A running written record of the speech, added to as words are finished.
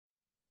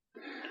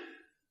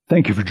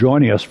Thank you for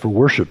joining us for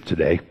worship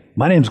today.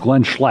 My name is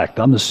Glenn Schlecht.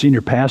 I'm the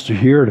senior pastor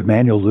here at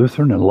Emmanuel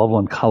Lutheran in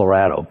Loveland,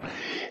 Colorado.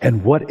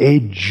 And what a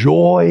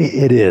joy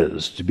it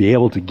is to be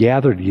able to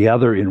gather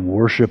together in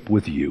worship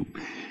with you,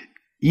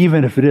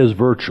 even if it is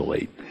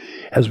virtually,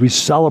 as we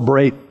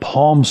celebrate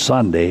Palm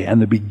Sunday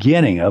and the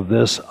beginning of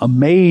this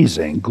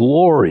amazing,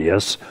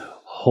 glorious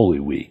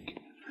Holy Week.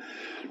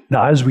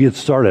 Now, as we get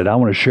started, I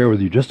want to share with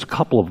you just a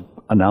couple of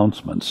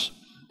announcements.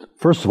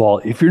 First of all,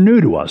 if you're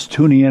new to us,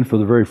 tuning in for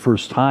the very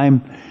first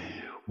time,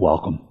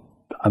 welcome.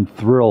 I'm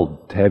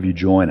thrilled to have you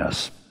join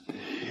us.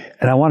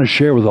 And I want to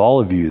share with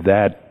all of you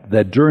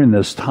that during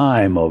this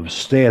time of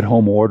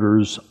stay-at-home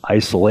orders,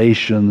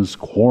 isolations,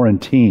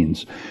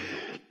 quarantines,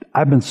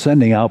 I've been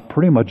sending out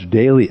pretty much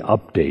daily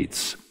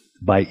updates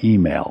by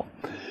email,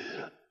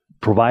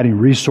 providing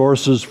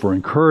resources for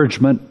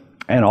encouragement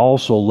and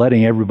also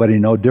letting everybody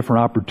know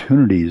different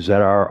opportunities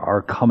that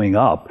are coming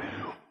up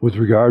with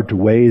regard to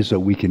ways that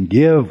we can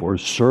give or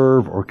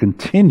serve or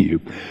continue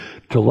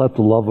to let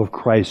the love of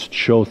Christ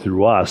show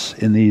through us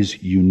in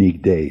these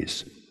unique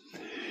days.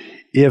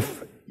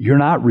 If you're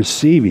not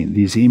receiving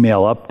these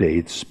email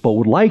updates but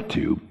would like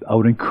to, I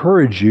would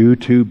encourage you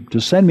to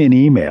send me an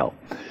email.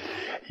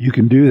 You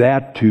can do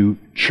that to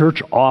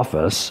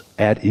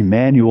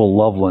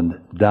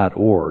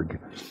churchoffice@emmanuelloveland.org,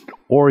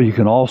 or you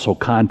can also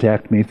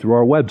contact me through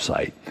our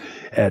website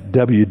at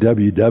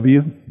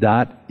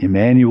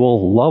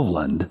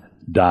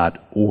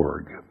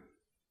www.emmanuelloveland.org.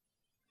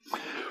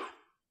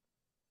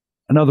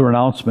 Another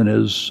announcement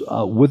is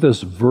with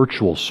this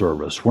virtual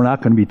service, we're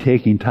not going to be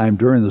taking time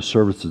during the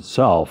service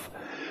itself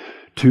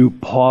to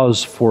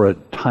pause for a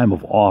time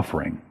of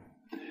offering.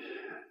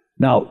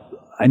 Now,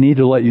 I need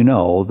to let you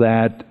know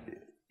that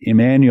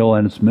Emmanuel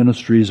and its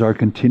ministries are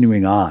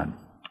continuing on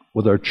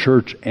with our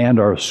church and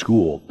our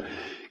school,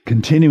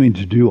 continuing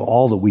to do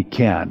all that we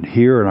can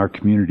here in our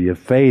community of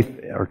faith,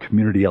 our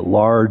community at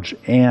large,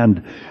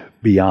 and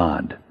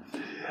beyond.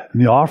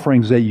 And the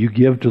offerings that you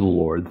give to the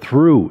Lord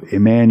through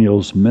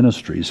Emmanuel's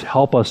ministries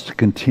help us to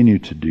continue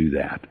to do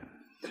that.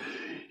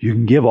 You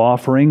can give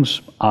offerings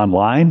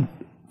online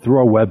through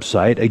our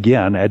website,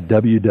 again, at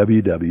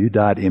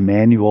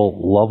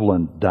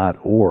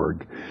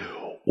www.emmanuelloveland.org,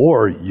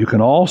 or you can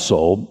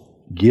also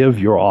give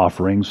your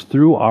offerings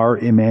through our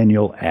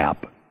Emmanuel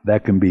app.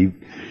 That can be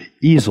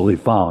easily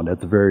found at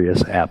the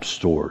various app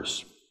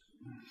stores.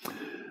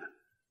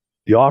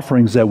 The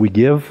offerings that we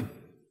give,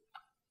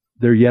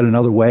 they're yet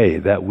another way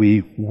that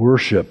we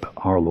worship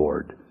our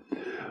Lord.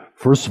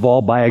 First of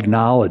all, by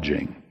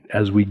acknowledging,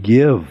 as we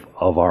give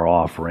of our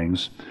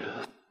offerings,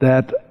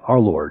 that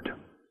our Lord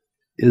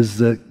is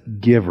the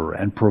giver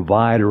and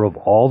provider of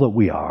all that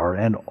we are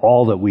and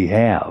all that we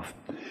have.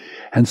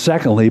 And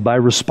secondly, by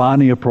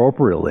responding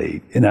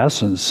appropriately, in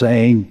essence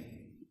saying,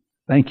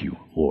 "Thank you,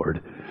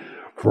 Lord,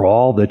 for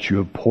all that you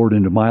have poured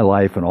into my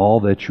life and all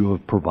that you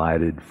have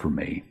provided for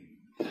me."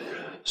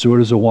 So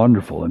it is a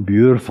wonderful and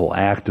beautiful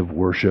act of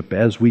worship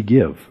as we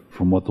give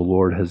from what the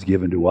Lord has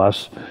given to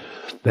us,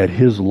 that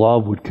His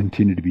love would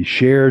continue to be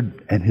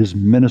shared and His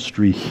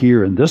ministry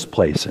here in this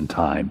place and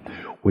time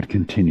would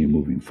continue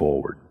moving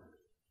forward.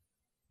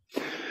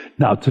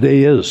 Now,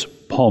 today is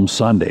Palm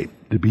Sunday,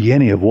 the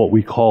beginning of what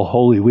we call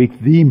Holy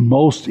Week, the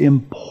most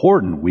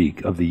important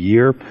week of the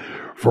year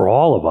for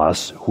all of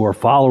us who are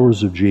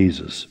followers of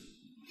Jesus.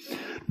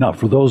 Now,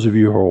 for those of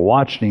you who are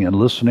watching and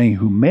listening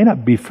who may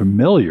not be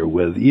familiar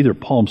with either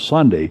Palm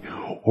Sunday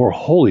or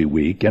Holy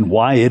Week and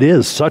why it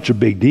is such a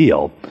big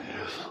deal,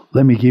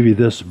 let me give you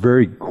this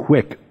very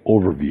quick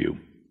overview.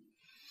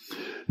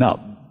 Now,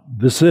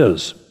 this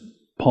is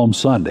Palm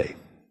Sunday,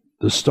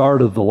 the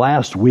start of the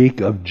last week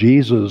of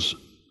Jesus'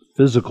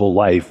 physical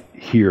life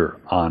here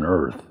on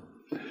earth.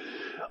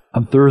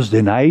 On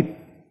Thursday night,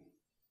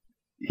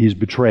 He's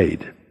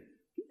betrayed,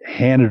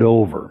 handed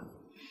over,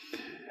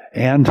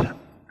 and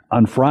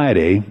on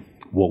Friday,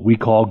 what we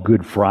call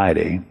Good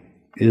Friday,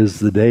 is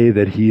the day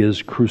that He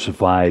is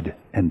crucified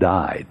and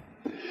died.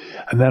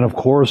 And then, of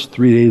course,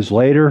 3 days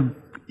later,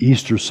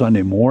 Easter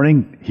Sunday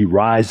morning, He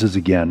rises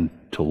again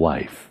to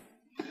life.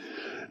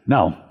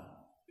 Now,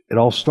 it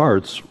all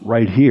starts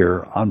right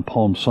here on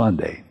Palm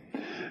Sunday.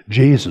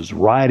 Jesus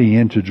riding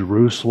into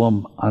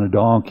Jerusalem on a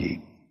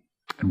donkey.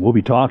 And we'll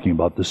be talking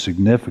about the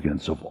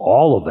significance of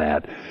all of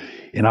that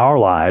in our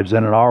lives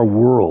and in our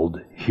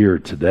world here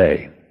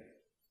today.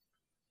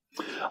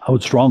 I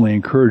would strongly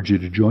encourage you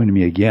to join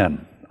me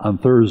again on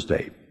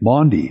Thursday,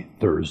 Maundy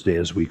Thursday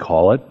as we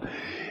call it,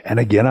 and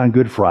again on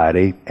Good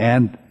Friday,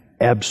 and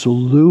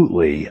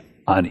absolutely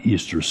on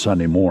Easter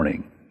Sunday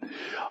morning.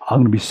 I'm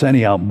going to be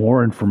sending out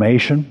more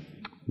information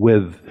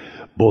with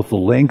both the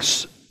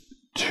links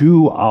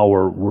to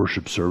our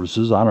worship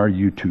services on our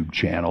YouTube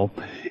channel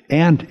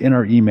and in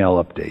our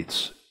email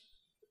updates.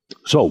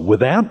 So with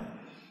that,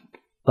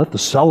 let the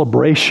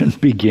celebration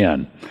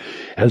begin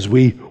as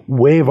we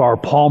wave our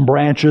palm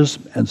branches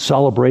and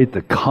celebrate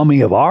the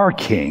coming of our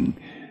King,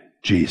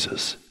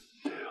 Jesus.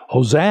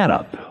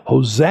 Hosanna,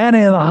 Hosanna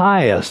in the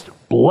highest.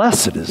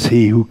 Blessed is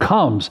he who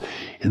comes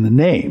in the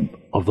name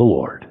of the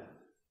Lord.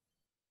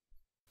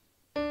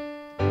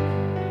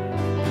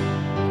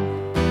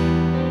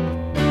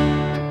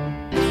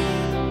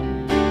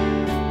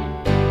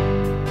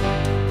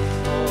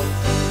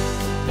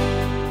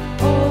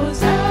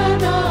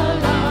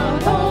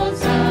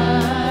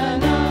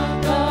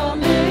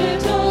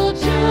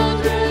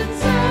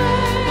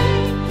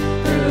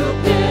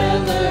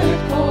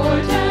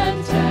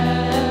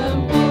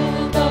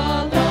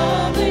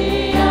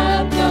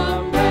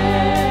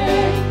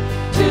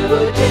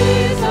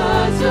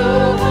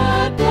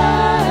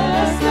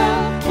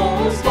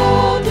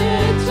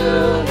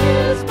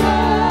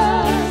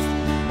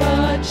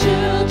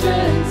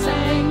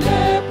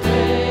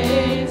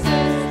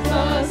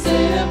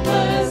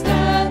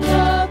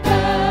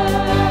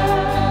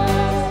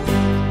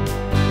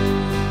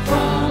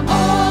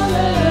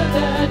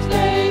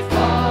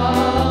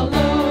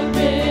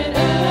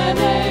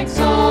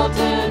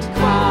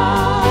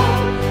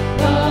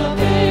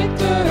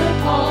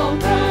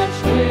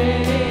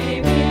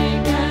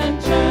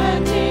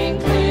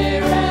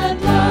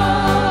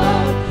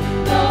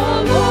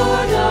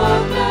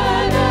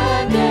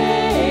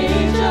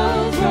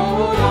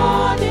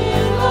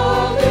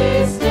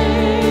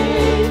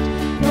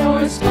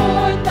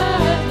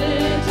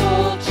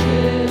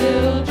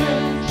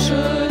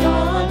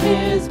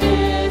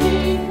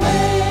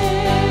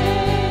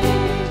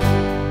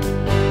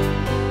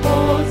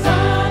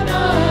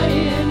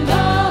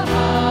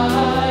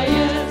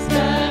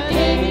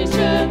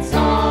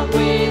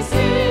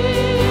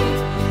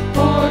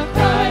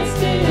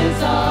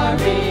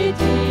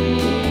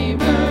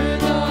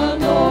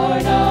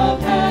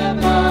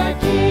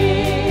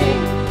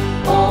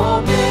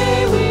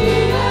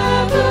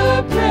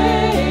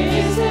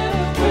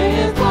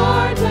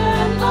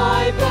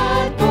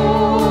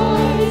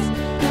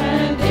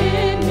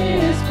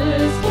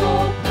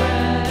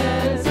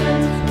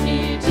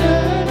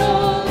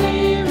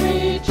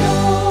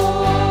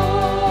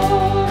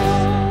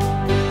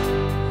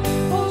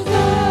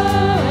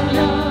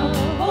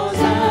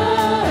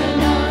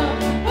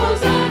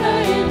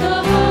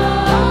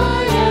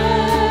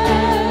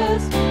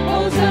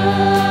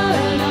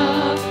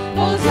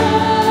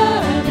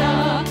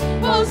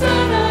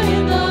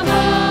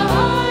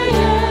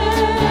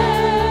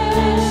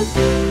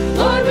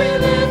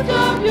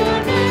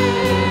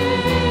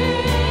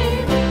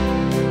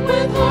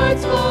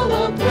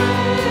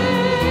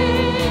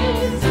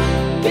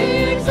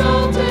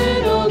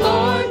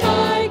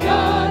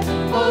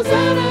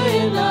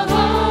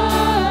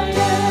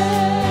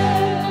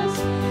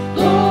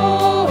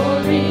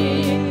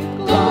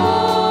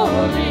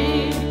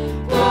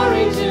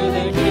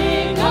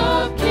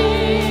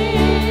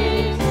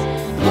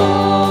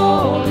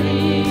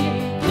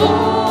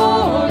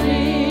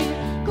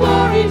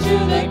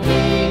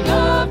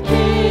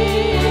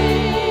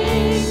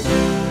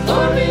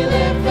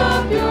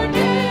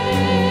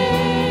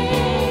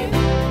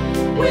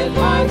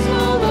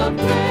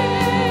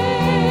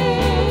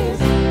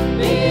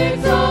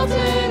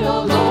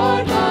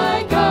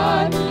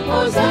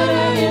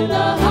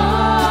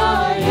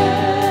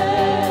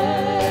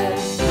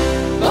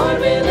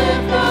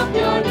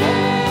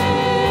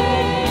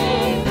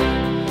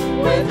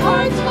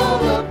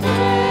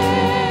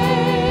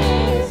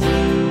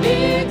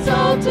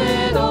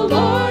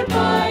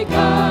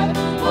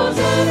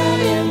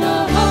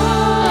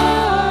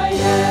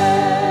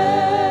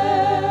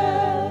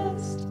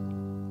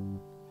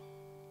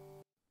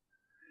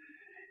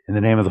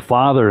 the name of the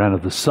Father, and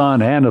of the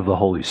Son, and of the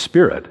Holy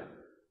Spirit.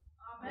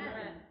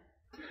 Amen.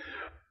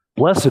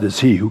 Blessed is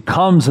he who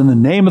comes in the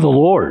name of the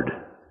Lord.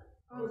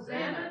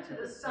 Hosanna to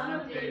the Son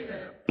of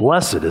David.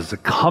 Blessed is the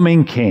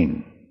coming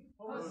King.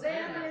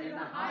 Hosanna in the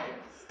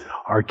highest.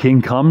 Our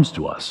King comes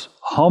to us,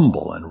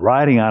 humble and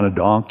riding on a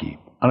donkey,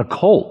 on a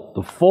colt,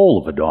 the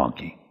foal of a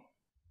donkey.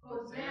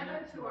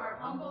 Hosanna to our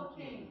humble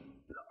King.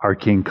 Our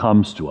King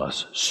comes to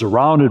us,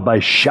 surrounded by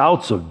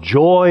shouts of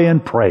joy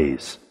and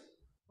praise.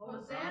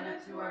 Hosanna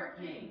to our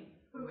King,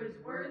 who is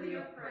worthy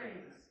of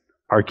praise.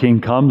 Our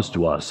King comes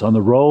to us on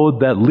the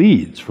road that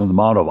leads from the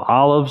Mount of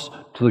Olives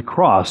to the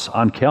cross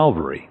on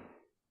Calvary.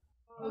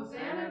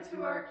 Hosanna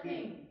to our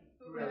King,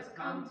 who has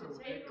come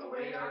to take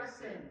away our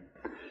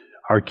sin.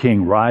 Our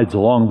King rides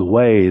along the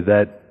way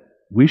that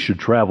we should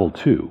travel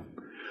too,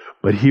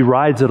 but he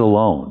rides it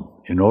alone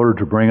in order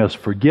to bring us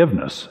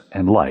forgiveness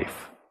and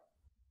life.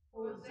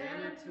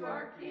 Hosanna to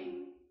our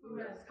King, who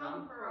has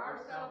come for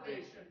our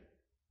salvation.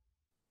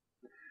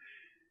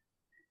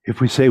 If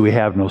we say we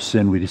have no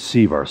sin, we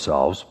deceive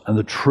ourselves, and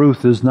the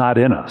truth is not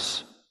in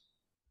us.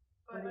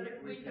 But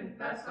if we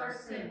confess our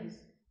sins,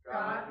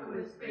 God, who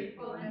is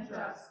faithful and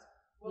just,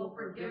 will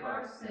forgive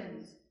our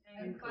sins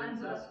and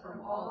cleanse us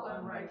from all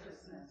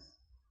unrighteousness.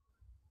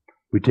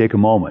 We take a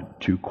moment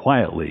to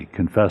quietly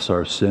confess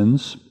our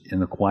sins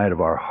in the quiet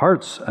of our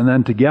hearts, and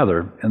then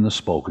together in the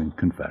spoken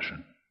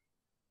confession.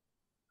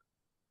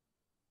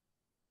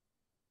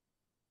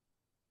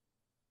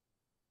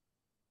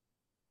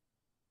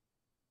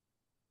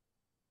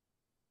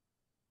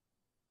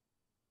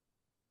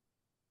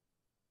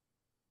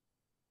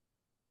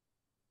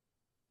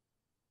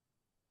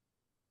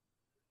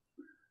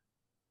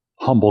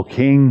 Humble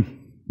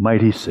King,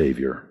 mighty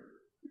Savior,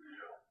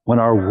 when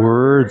our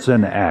words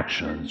and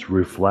actions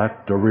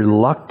reflect a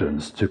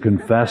reluctance to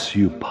confess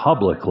you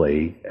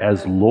publicly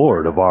as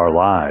Lord of our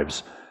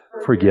lives,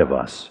 forgive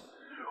us.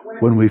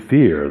 When we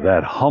fear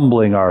that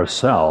humbling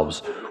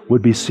ourselves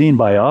would be seen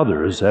by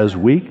others as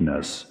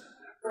weakness,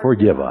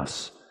 forgive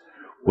us.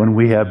 When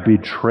we have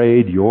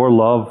betrayed your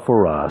love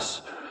for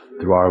us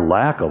through our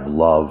lack of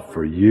love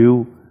for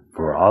you,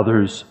 for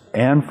others,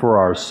 and for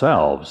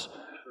ourselves,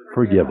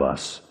 forgive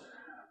us.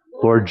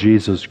 Lord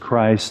Jesus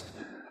Christ,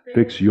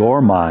 fix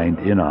your mind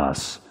in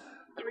us.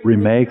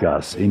 Remake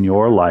us in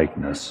your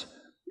likeness.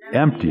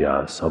 Empty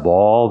us of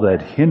all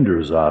that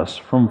hinders us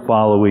from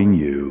following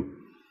you.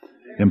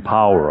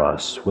 Empower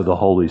us with the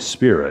Holy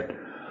Spirit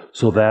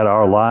so that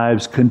our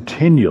lives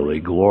continually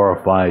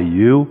glorify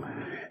you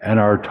and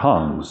our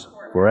tongues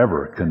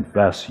forever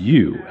confess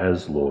you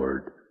as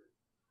Lord.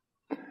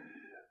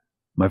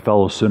 My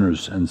fellow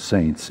sinners and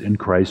saints in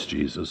Christ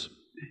Jesus,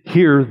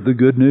 hear the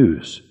good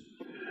news.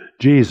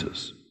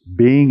 Jesus,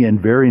 being in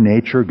very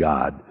nature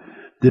God,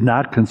 did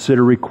not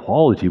consider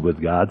equality with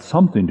God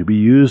something to be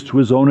used to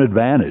his own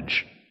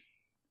advantage.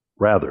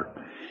 Rather,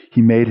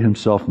 he made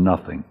himself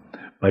nothing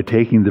by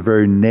taking the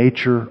very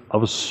nature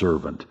of a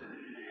servant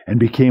and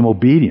became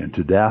obedient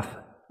to death,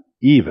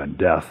 even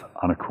death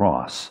on a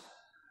cross.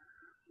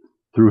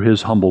 Through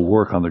his humble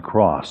work on the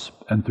cross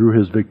and through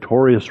his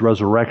victorious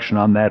resurrection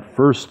on that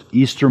first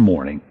Easter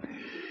morning,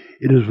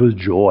 it is with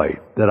joy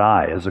that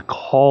I, as a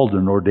called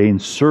and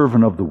ordained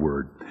servant of the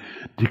Word,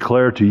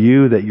 declare to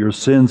you that your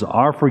sins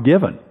are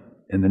forgiven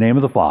in the name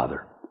of the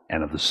Father,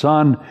 and of the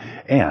Son,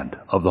 and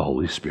of the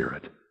Holy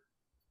Spirit.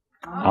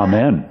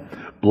 Amen.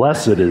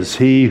 Blessed is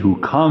he who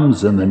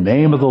comes in the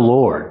name of the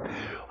Lord.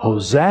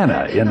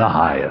 Hosanna in the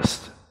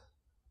highest.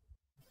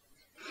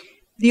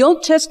 The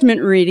Old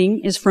Testament reading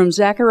is from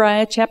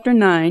Zechariah chapter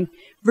 9,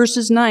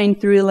 verses 9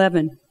 through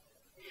 11.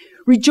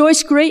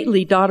 Rejoice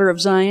greatly, daughter of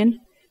Zion.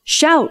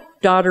 Shout,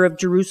 daughter of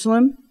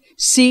Jerusalem.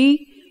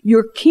 See,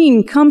 your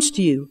king comes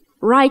to you,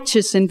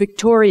 righteous and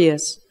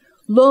victorious,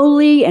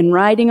 lowly and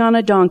riding on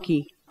a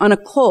donkey, on a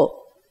colt,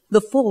 the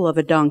foal of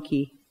a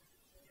donkey.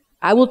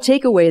 I will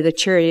take away the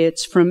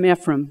chariots from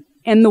Ephraim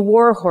and the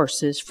war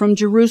horses from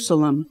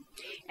Jerusalem,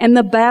 and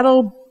the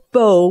battle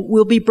bow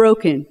will be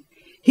broken.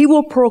 He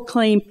will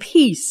proclaim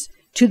peace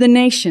to the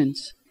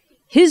nations.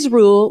 His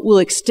rule will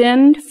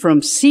extend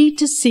from sea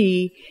to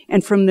sea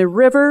and from the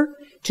river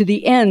to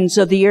the ends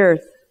of the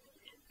earth.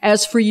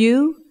 As for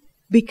you,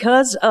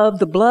 because of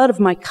the blood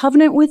of my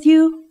covenant with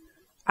you,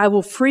 I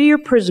will free your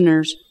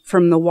prisoners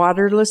from the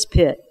waterless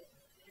pit.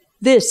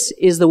 This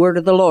is the word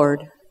of the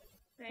Lord.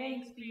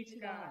 Thanks be to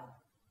God.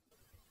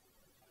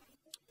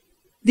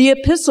 The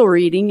epistle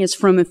reading is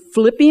from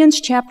Philippians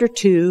chapter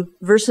 2,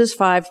 verses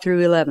 5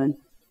 through 11.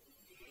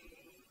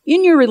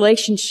 In your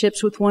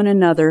relationships with one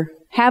another,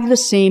 have the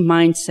same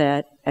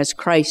mindset as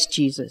Christ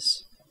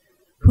Jesus,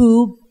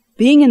 who,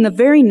 being in the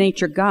very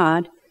nature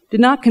God, did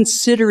not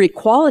consider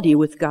equality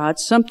with God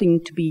something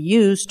to be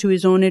used to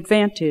his own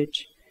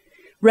advantage.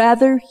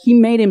 Rather, he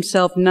made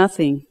himself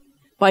nothing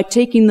by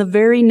taking the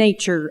very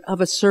nature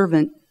of a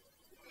servant,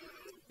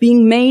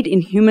 being made in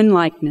human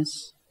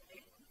likeness,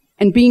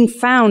 and being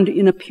found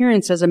in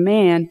appearance as a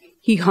man,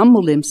 he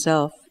humbled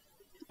himself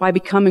by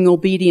becoming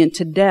obedient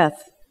to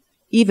death,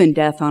 even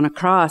death on a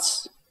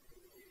cross.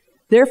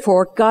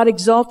 Therefore, God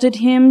exalted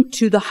him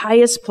to the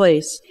highest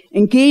place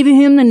and gave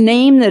him the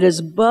name that is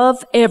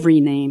above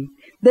every name,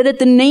 that at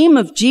the name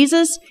of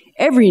Jesus,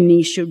 every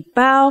knee should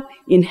bow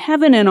in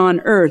heaven and on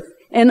earth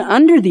and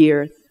under the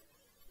earth,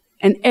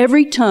 and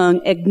every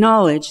tongue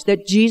acknowledge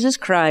that Jesus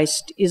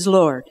Christ is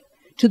Lord,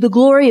 to the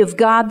glory of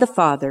God the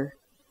Father.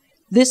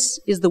 This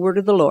is the word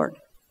of the Lord.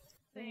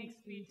 Thanks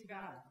be to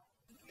God.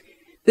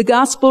 The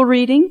gospel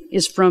reading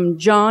is from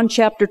John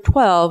chapter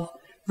 12,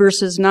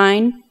 verses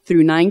 9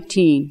 through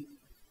 19.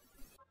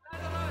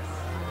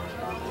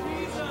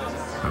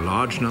 A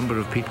large number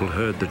of people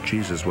heard that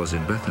Jesus was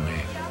in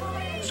Bethany.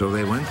 So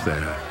they went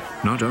there,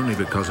 not only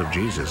because of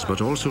Jesus,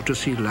 but also to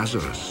see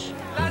Lazarus,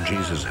 whom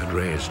Jesus had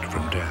raised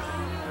from death.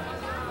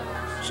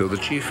 So the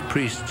chief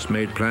priests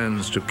made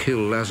plans to kill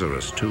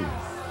Lazarus too,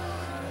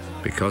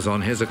 because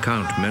on his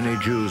account many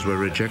Jews were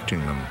rejecting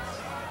them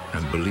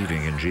and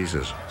believing in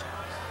Jesus.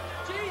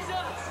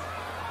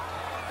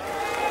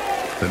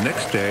 The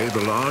next day,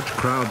 the large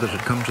crowd that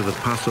had come to the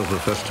Passover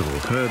festival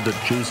heard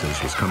that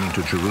Jesus was coming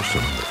to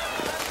Jerusalem.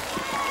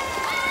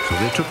 So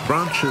they took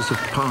branches of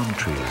palm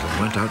trees and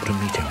went out to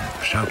meet him,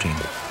 shouting,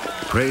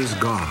 "Praise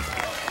God!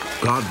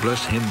 God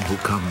bless him who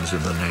comes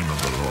in the name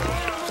of the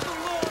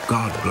Lord.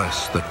 God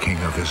bless the King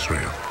of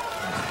Israel."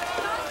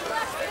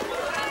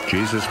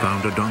 Jesus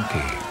found a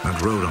donkey and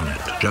rode on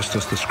it, just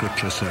as the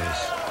scripture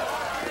says,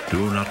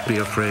 "Do not be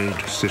afraid,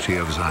 city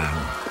of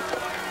Zion.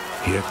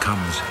 Here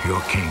comes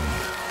your king,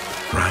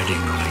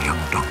 riding on a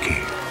young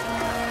donkey."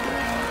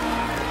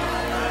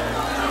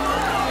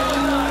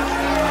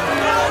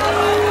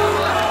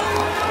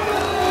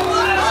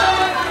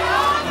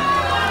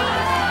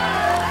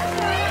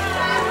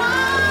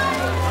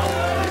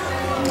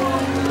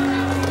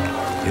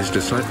 His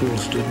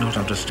disciples did not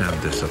understand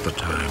this at the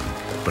time,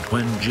 but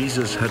when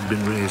Jesus had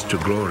been raised to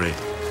glory,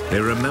 they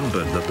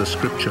remembered that the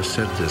scripture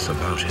said this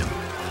about him,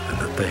 and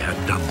that they had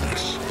done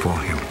this for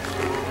him.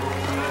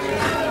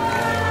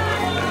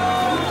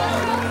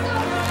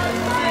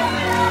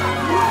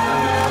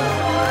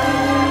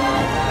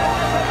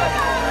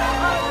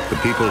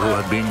 The people who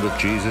had been with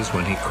Jesus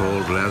when he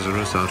called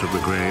Lazarus out of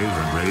the grave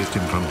and raised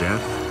him from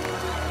death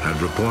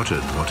had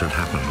reported what had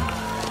happened.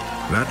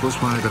 That was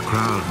why the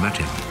crowd met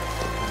him,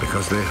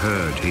 because they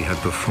heard he had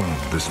performed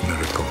this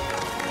miracle.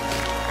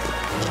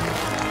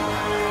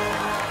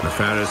 The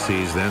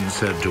Pharisees then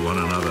said to one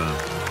another,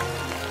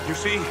 "You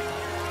see,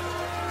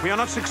 we are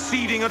not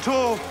succeeding at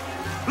all.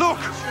 Look,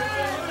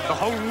 the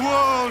whole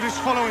world is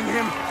following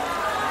him."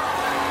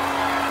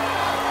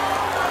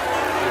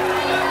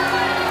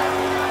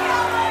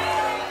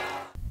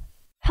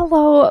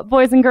 Hello,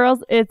 boys and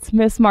girls. It's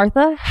Miss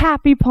Martha.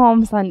 Happy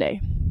Palm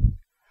Sunday.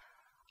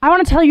 I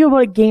want to tell you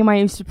about a game I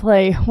used to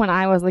play when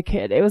I was a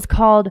kid. It was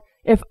called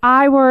If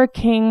I Were a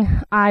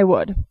King, I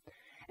Would.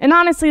 And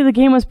honestly, the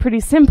game was pretty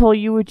simple.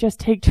 You would just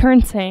take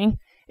turns saying,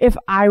 "If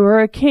I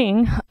were a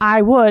king,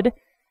 I would,"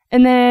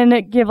 and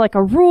then give like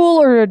a rule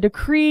or a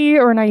decree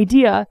or an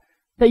idea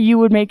that you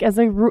would make as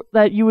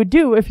that you would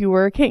do if you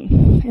were a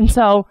king. And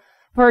so,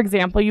 for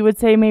example, you would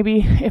say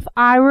maybe, "If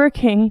I were a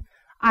king,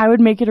 I would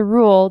make it a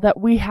rule that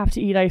we have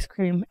to eat ice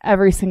cream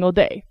every single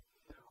day."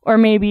 Or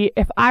maybe,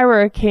 "If I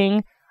were a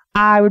king,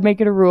 I would make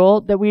it a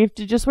rule that we have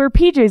to just wear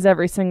PJs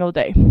every single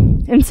day."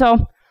 And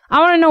so I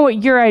want to know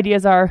what your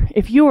ideas are.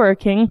 If you were a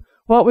king,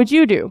 what would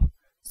you do?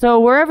 So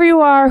wherever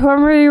you are,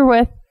 whoever you're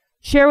with,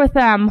 share with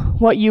them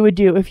what you would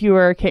do if you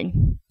were a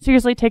king.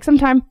 Seriously, take some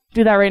time.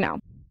 Do that right now.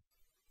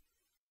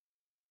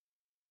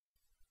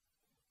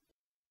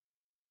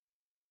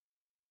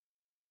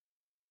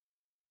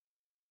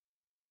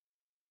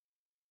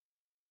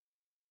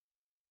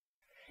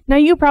 Now,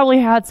 you probably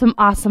had some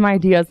awesome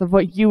ideas of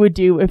what you would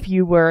do if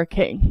you were a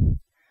king.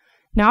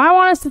 Now, I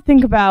want us to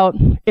think about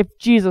if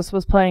Jesus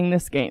was playing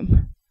this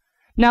game.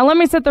 Now, let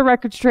me set the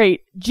record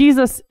straight.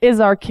 Jesus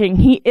is our king.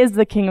 He is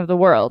the king of the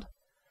world.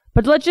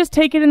 But let's just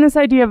take it in this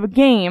idea of a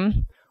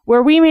game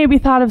where we maybe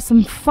thought of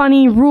some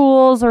funny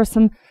rules or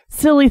some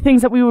silly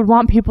things that we would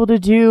want people to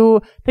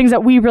do, things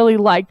that we really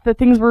liked,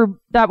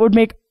 that would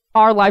make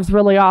our lives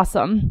really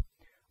awesome.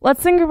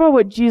 Let's think about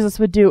what Jesus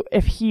would do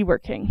if he were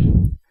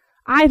king.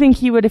 I think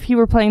he would, if he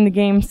were playing the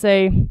game,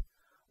 say,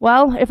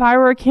 "Well, if I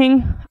were a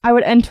king, I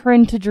would enter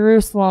into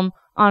Jerusalem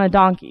on a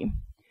donkey."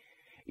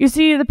 You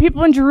see, the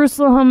people in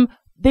Jerusalem,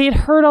 they had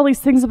heard all these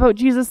things about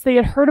Jesus. They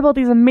had heard about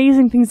these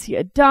amazing things he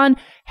had done,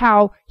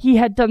 how he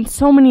had done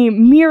so many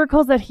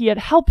miracles, that he had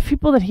helped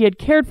people, that he had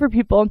cared for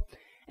people.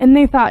 And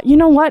they thought, you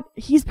know what?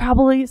 He's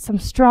probably some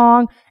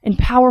strong and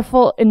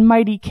powerful and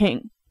mighty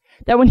king.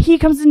 That when he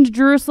comes into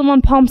Jerusalem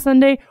on Palm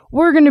Sunday,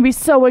 we're going to be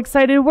so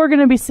excited. We're going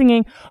to be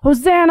singing,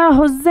 "Hosanna,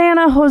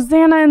 Hosanna,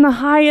 Hosanna in the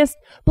highest.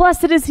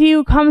 Blessed is he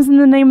who comes in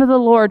the name of the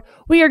Lord."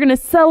 We are going to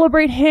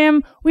celebrate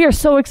him. We are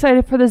so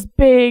excited for this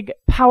big,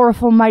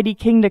 powerful, mighty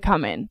king to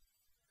come in.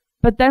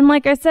 But then,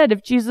 like I said,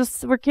 if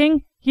Jesus were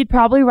king, he'd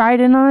probably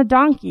ride in on a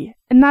donkey.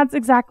 And that's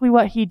exactly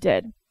what he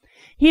did.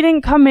 He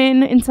didn't come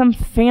in some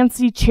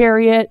fancy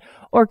chariot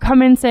or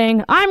come in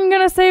saying, "I'm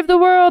going to save the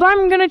world.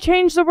 I'm going to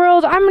change the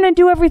world. I'm going to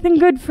do everything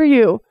good for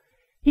you."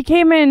 He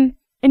came in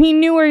and he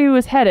knew where he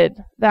was headed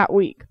that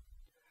week.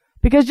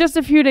 Because just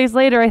a few days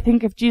later, I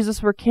think if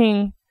Jesus were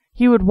king,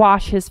 he would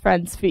wash his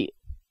friends' feet.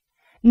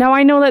 Now,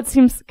 I know that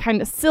seems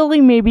kind of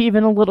silly, maybe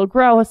even a little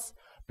gross,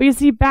 but you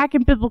see, back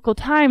in biblical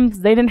times,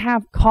 they didn't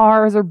have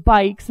cars or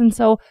bikes, and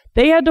so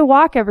they had to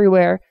walk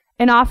everywhere.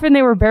 And often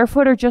they were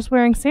barefoot or just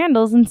wearing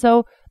sandals, and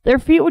so their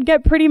feet would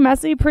get pretty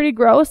messy, pretty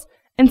gross.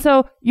 And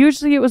so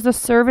usually it was the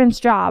servant's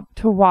job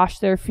to wash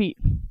their feet.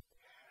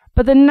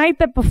 But the night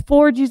that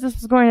before Jesus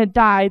was going to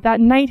die, that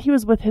night he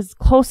was with his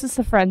closest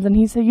of friends, and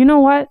he said, you know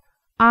what?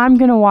 I'm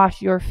going to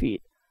wash your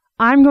feet.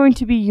 I'm going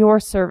to be your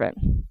servant.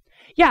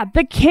 Yeah,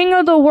 the king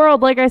of the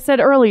world, like I said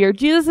earlier,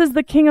 Jesus is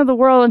the king of the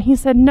world, and he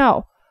said,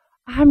 no,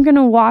 I'm going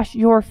to wash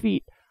your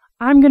feet.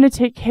 I'm going to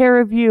take care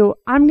of you.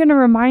 I'm going to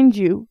remind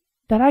you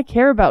that I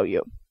care about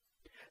you.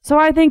 So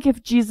I think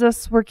if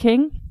Jesus were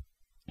king,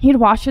 he'd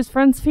wash his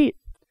friends' feet.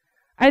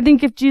 I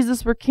think if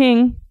Jesus were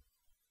king,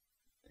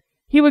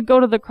 he would go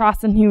to the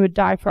cross and he would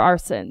die for our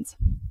sins.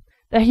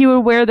 That he would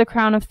wear the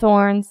crown of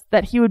thorns,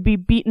 that he would be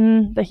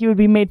beaten, that he would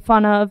be made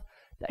fun of,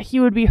 that he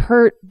would be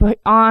hurt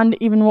beyond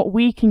even what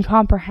we can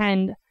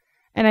comprehend.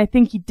 And I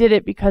think he did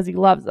it because he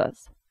loves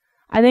us.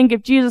 I think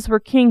if Jesus were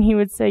king, he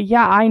would say,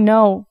 yeah, I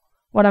know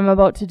what I'm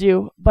about to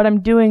do, but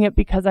I'm doing it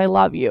because I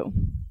love you.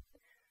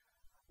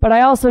 But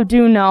I also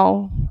do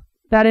know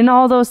that in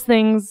all those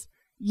things,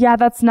 yeah,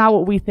 that's not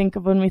what we think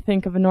of when we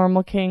think of a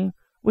normal king.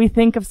 We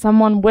think of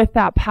someone with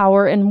that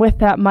power and with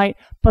that might,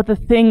 but the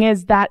thing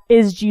is, that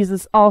is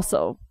Jesus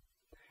also.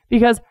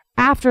 Because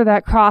after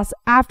that cross,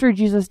 after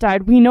Jesus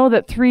died, we know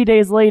that 3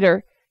 days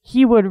later,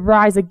 he would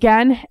rise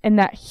again, and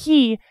that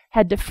he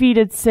had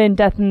defeated sin,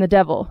 death, and the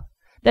devil.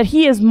 That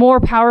he is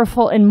more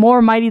powerful and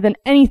more mighty than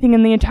anything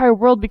in the entire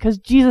world because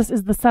Jesus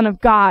is the Son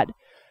of God.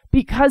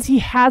 Because he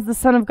has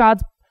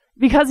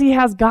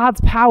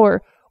God's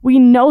power, we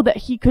know that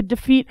he could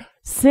defeat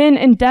sin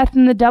and death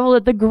and the devil,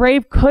 that the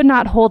grave could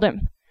not hold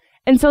him.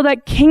 And so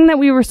that king that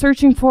we were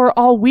searching for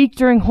all week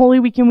during Holy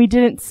Week and we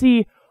didn't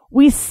see,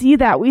 we see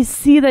that. We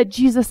see that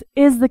Jesus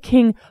is the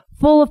king,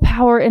 full of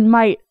power and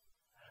might,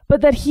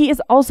 but that he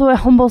is also a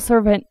humble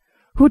servant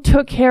who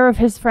took care of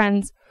his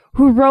friends,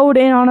 who rode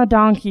in on a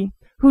donkey,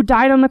 who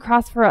died on the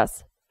cross for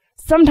us.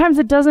 Sometimes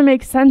it doesn't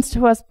make sense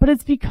to us, but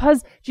it's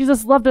because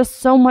Jesus loved us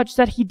so much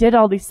that he did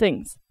all these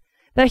things.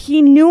 That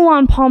he knew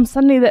on Palm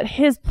Sunday that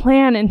his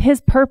plan and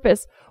his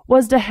purpose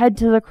was to head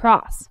to the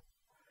cross.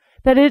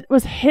 That it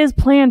was his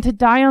plan to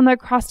die on that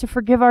cross to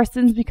forgive our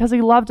sins because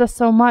he loved us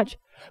so much,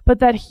 but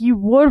that he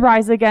would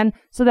rise again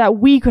so that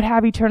we could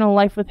have eternal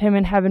life with him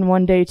in heaven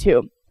one day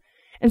too.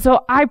 And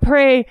so I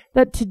pray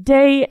that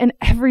today and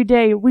every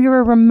day we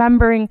are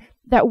remembering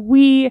that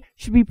we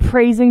should be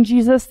praising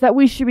Jesus, that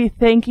we should be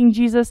thanking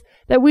Jesus,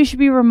 that we should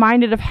be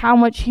reminded of how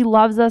much he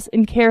loves us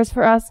and cares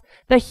for us,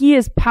 that he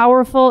is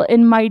powerful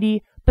and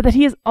mighty, but that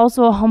he is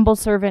also a humble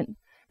servant,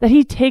 that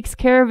he takes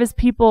care of his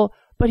people,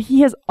 but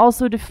he has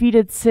also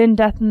defeated sin,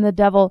 death, and the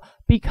devil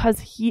because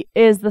he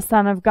is the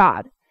Son of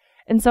God.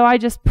 And so I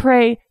just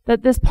pray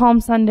that this Palm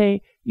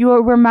Sunday you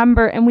will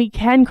remember, and we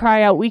can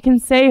cry out. We can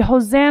say,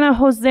 Hosanna,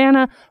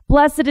 Hosanna,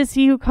 blessed is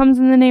he who comes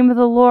in the name of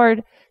the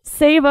Lord.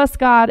 Save us,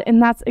 God, and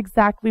that's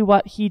exactly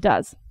what he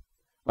does.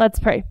 Let's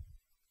pray.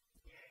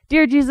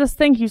 Dear Jesus,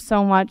 thank you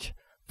so much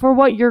for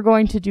what you're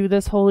going to do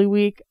this Holy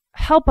Week.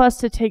 Help us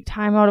to take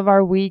time out of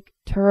our week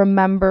to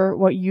remember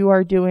what you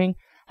are doing.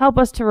 Help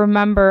us to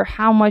remember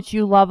how much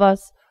you love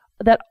us,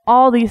 that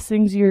all these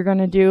things you're going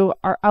to do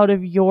are out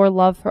of your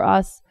love for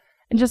us.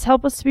 And just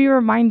help us to be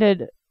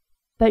reminded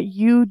that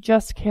you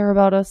just care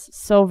about us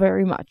so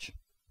very much.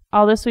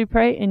 All this we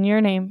pray in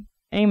your name.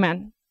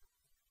 Amen.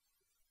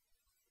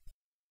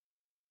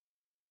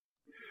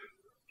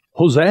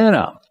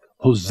 Hosanna!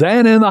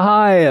 Hosanna in the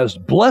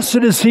highest! Blessed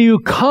is he who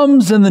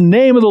comes in the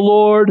name of the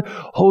Lord!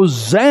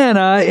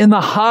 Hosanna in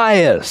the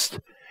highest!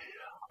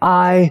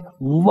 I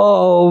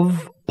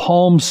love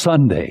Palm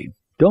Sunday,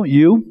 don't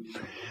you?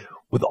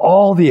 With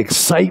all the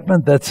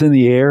excitement that's in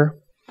the air,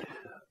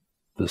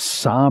 the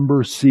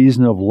somber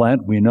season of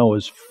Lent we know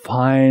is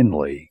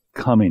finally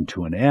coming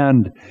to an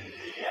end,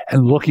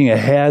 and looking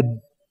ahead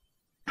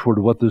toward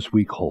what this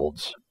week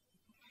holds.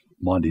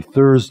 Monday,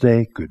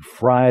 Thursday, Good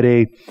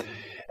Friday,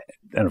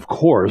 and of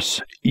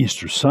course,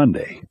 Easter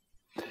Sunday.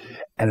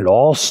 And it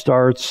all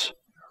starts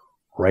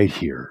right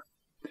here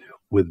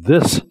with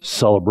this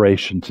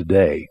celebration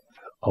today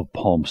of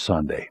Palm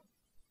Sunday.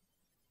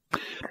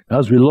 Now,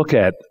 as we look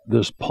at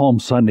this Palm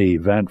Sunday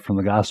event from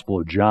the Gospel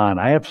of John,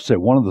 I have to say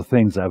one of the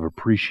things I've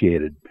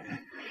appreciated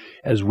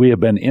as we have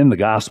been in the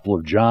Gospel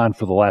of John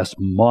for the last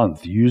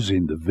month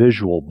using the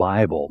visual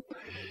Bible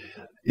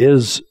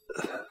is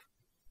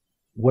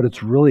what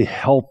it's really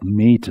helped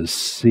me to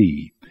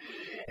see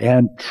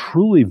and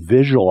truly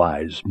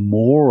visualize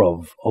more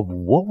of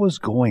what was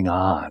going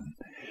on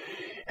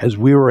as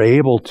we were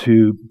able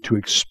to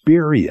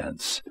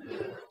experience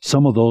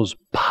some of those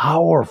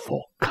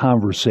powerful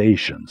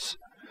conversations,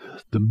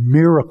 the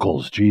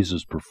miracles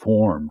Jesus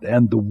performed,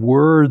 and the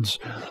words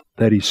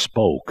that he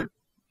spoke.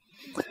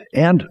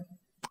 And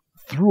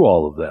through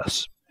all of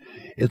this,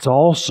 It's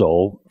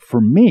also,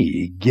 for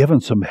me, given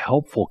some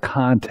helpful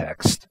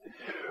context,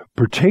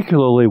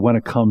 particularly when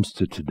it comes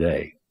to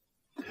today.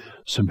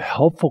 Some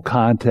helpful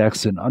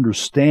context in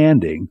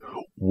understanding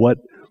what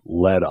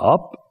led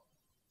up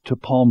to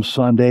Palm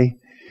Sunday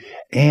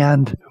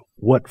and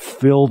what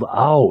filled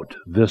out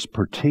this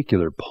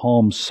particular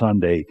Palm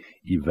Sunday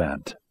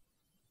event.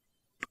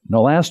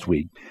 Now, last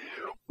week,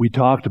 we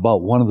talked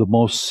about one of the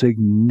most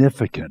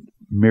significant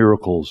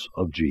miracles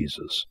of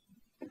Jesus.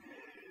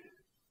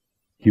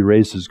 He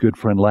raised his good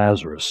friend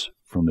Lazarus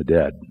from the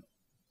dead.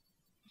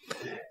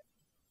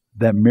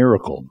 That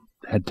miracle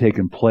had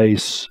taken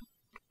place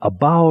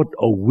about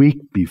a week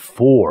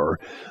before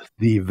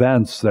the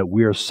events that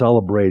we are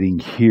celebrating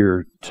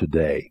here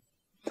today.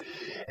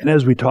 And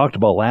as we talked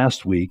about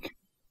last week,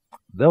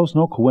 that was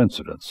no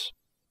coincidence.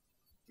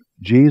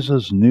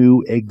 Jesus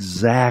knew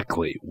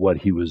exactly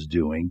what he was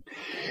doing,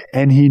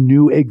 and he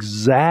knew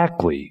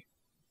exactly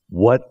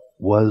what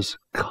was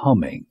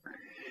coming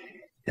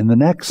in the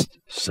next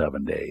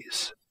 7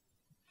 days.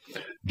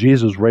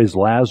 Jesus raised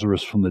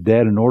Lazarus from the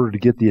dead in order to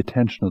get the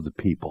attention of the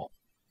people.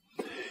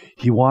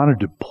 He wanted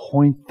to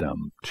point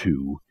them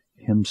to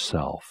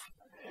himself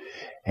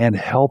and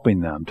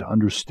helping them to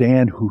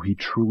understand who he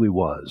truly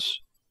was.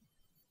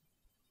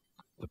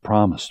 The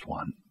promised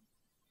one,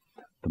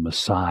 the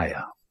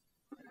Messiah,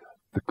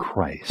 the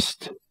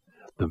Christ,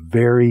 the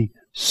very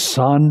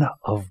Son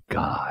of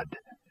God.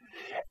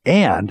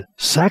 And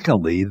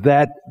secondly,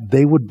 that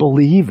they would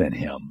believe in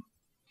him.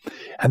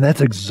 And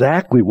that's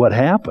exactly what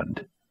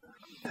happened.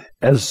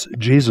 As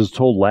Jesus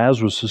told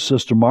Lazarus'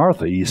 sister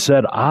Martha, he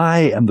said,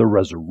 "I am the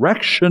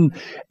resurrection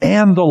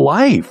and the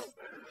life.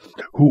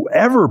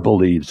 Whoever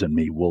believes in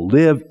me will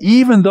live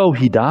even though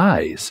he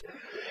dies.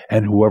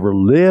 And whoever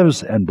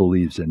lives and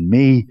believes in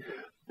me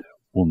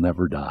will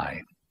never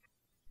die."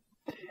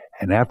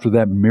 And after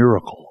that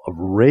miracle of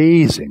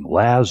raising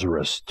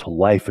Lazarus to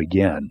life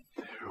again,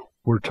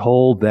 we're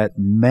told that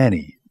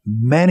many,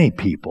 many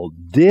people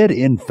did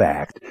in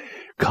fact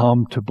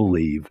come to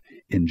believe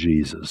in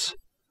Jesus.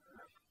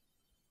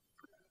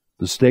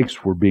 The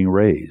stakes were being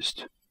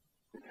raised.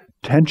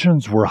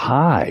 Tensions were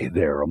high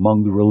there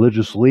among the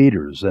religious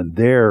leaders and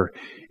there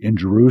in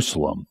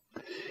Jerusalem.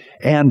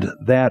 And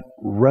that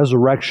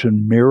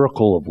resurrection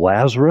miracle of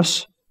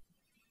Lazarus,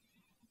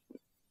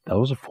 that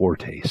was a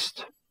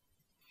foretaste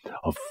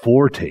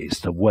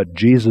of what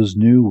Jesus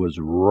knew was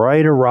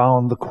right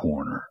around the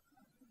corner.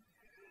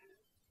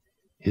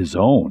 His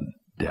own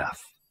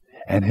death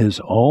and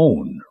his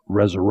own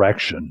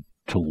resurrection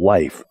to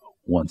life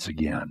once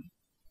again.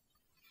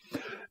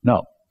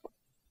 Now,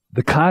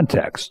 the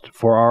context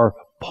for our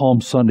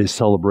Palm Sunday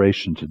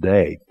celebration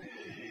today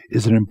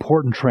is an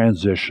important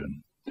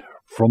transition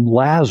from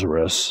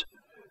Lazarus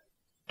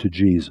to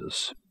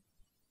Jesus.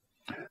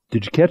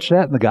 Did you catch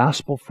that in the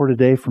gospel for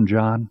today from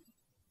John?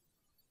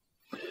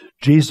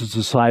 Jesus'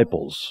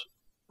 disciples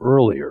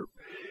earlier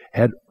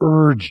had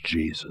urged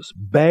Jesus,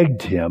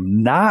 begged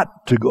him not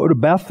to go to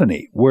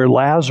Bethany, where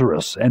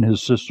Lazarus and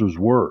his sisters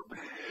were,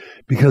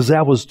 because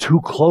that was too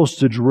close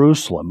to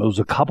Jerusalem. It was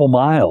a couple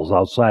miles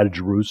outside of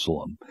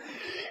Jerusalem.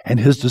 And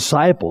his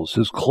disciples,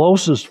 his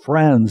closest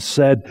friends,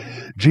 said,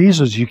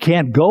 "Jesus, you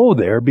can't go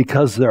there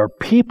because there are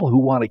people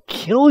who want to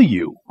kill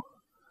you."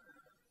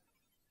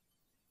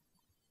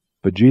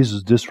 But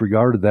Jesus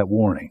disregarded that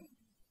warning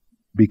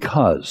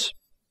because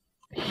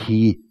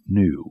he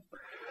knew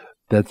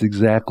that's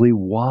exactly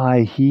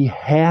why he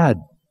had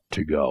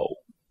to go.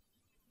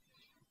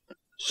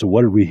 So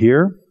what did we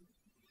hear?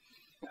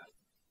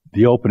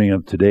 The opening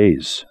of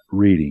today's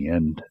reading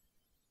in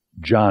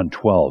John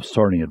 12,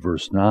 starting at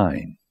verse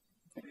 9.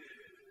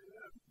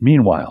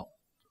 Meanwhile,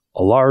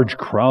 a large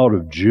crowd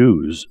of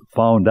Jews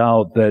found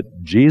out that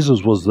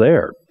Jesus was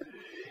there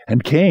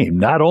and came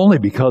not only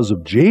because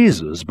of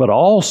Jesus, but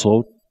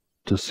also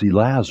to see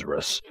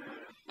Lazarus,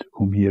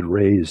 whom he had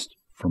raised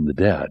from the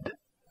dead.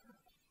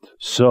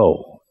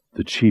 So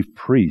the chief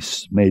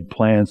priests made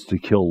plans to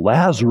kill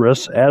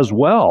Lazarus as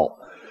well,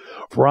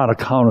 for on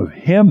account of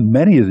him,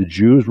 many of the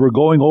Jews were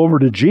going over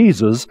to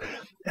Jesus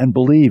and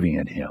believing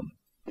in him.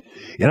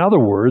 In other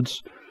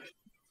words,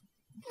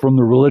 from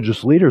the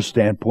religious leader's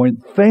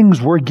standpoint, things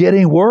were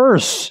getting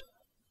worse.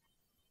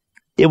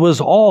 It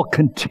was all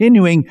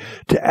continuing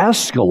to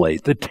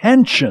escalate. The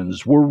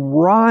tensions were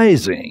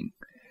rising.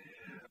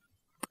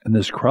 And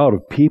this crowd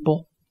of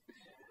people,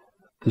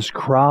 this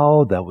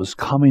crowd that was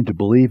coming to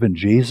believe in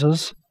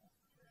Jesus,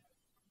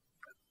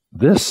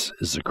 this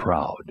is a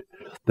crowd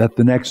that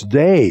the next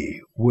day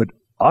would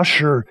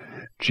usher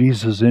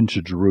Jesus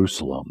into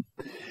Jerusalem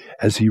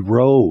as he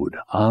rode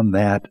on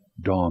that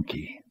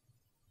donkey.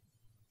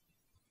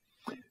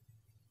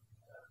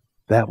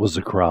 That was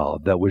a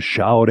crowd that was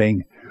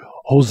shouting,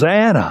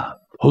 "Hosanna!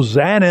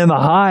 Hosanna in the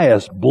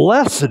highest!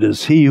 Blessed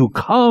is he who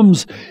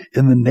comes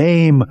in the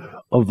name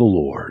of the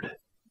Lord."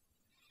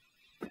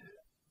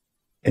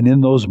 And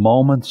in those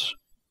moments,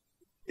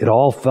 it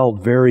all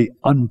felt very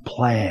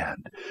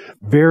unplanned,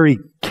 very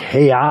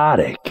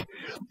chaotic.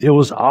 It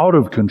was out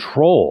of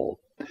control.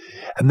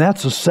 And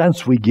that's a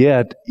sense we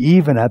get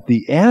even at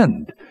the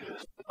end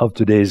of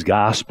today's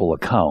gospel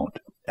account,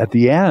 at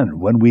the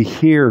end, when we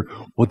hear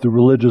what the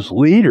religious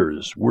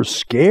leaders were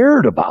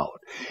scared about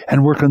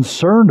and were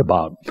concerned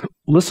about,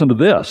 listen to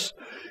this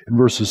in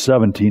verses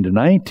 17 to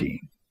 19.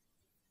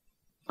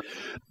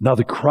 Now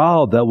the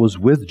crowd that was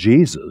with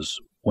Jesus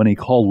when he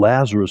called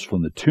Lazarus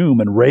from the tomb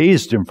and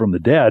raised him from the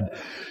dead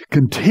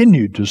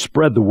continued to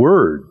spread the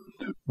word,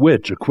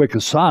 which, a quick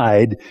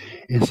aside,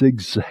 is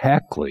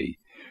exactly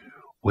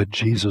what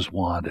Jesus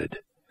wanted.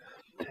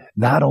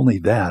 Not only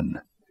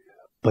then,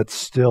 but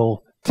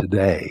still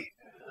today.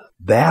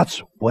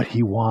 That's what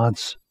he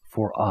wants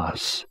for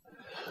us.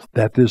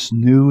 That this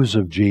news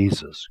of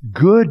Jesus,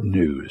 good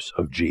news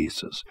of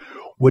Jesus,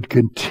 would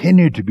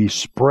continue to be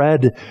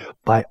spread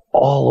by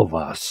all of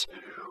us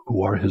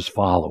who are his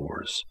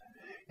followers,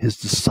 his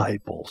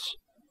disciples,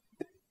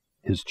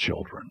 his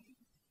children.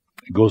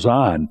 It goes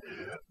on,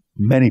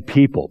 many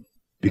people,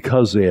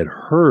 because they had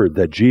heard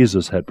that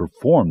Jesus had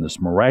performed this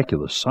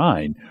miraculous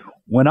sign,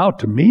 went out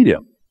to meet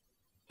him.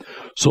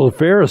 So the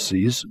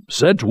Pharisees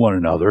said to one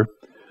another,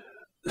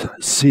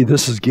 "See,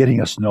 this is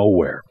getting us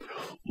nowhere.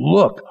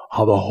 Look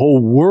how the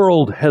whole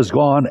world has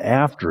gone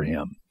after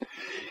him.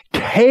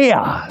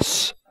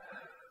 Chaos."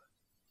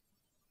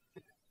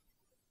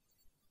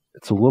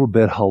 It's a little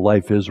bit how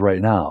life is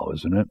right now,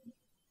 isn't it?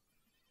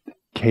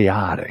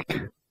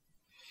 Chaotic.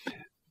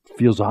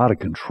 Feels out of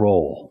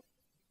control.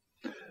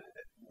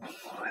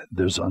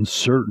 There's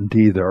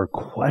uncertainty. There are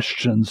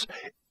questions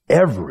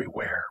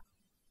everywhere.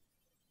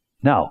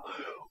 Now,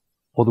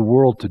 well, the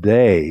world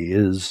today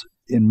is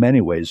in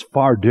many ways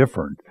far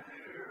different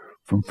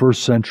from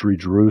first century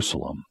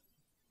Jerusalem.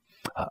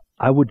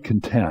 I would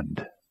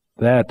contend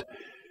that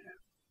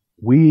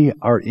we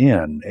are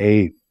in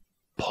a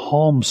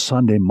Palm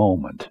Sunday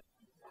moment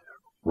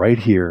right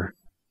here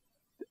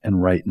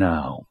and right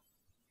now.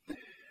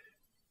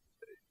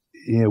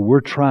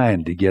 We're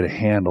trying to get a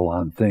handle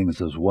on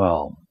things as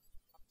well.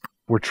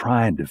 We're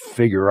trying to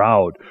figure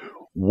out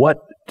what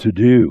to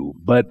do,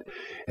 but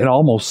it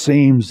almost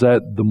seems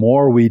that the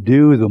more we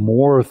do, the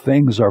more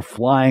things are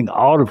flying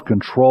out of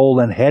control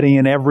and heading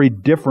in every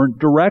different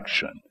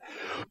direction.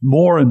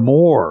 More and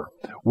more,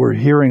 we're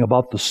hearing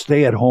about the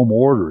stay-at-home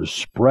orders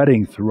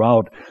spreading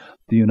throughout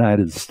the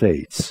United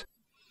States.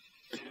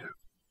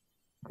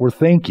 We're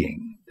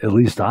thinking, at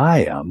least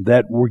I am,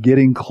 that we're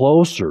getting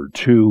closer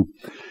to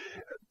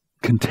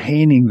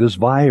containing this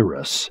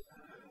virus,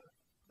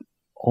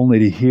 only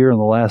to hear in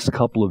the last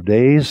couple of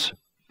days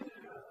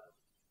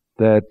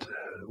that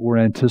we're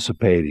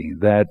anticipating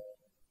that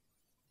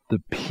the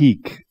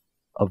peak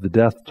of the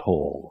death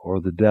toll or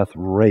the death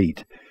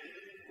rate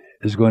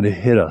is going to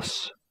hit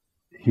us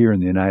here in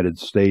the United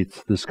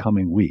States this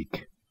coming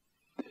week.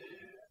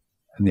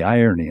 And the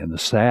irony and the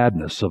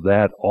sadness of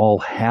that all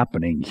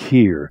happening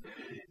here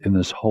in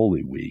this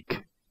Holy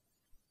Week.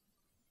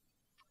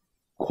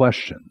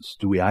 Questions.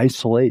 Do we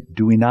isolate?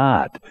 Do we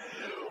not?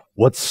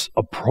 What's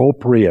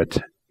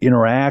appropriate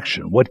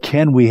interaction? What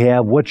can we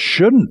have? What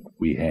shouldn't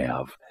we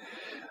have?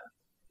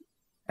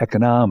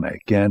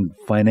 Economic and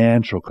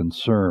financial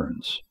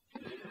concerns,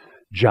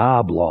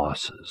 job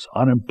losses,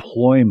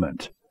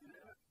 unemployment.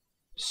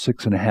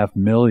 6.5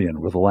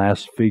 million were the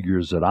last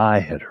figures that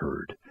I had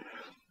heard.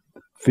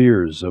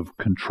 Fears of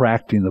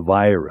contracting the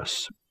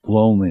virus,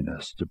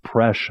 loneliness,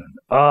 depression.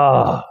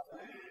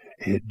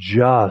 It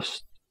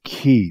just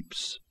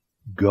keeps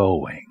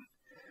going.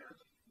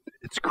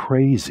 It's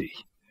crazy.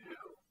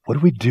 What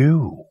do we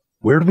do?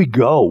 Where do we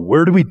go?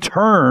 Where do we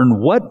turn?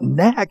 What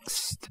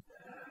next?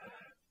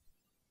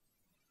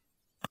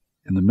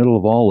 In the middle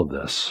of all of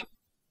this,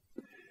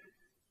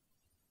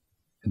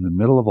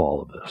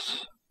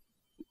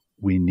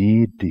 we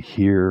need to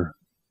hear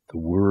the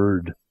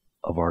word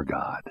of our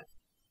God.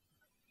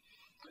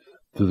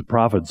 Through the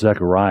prophet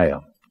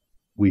Zechariah,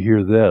 we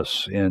hear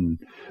this in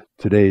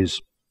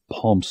today's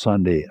Palm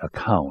Sunday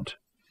account.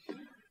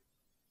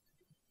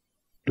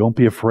 Don't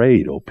be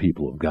afraid, O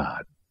people of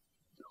God.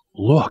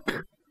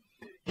 Look,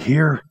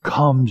 here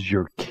comes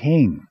your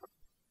king.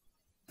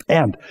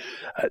 And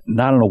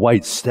not on a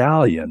white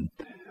stallion,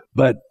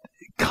 but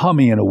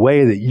coming in a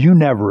way that you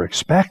never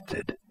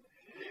expected.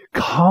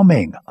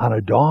 Coming on a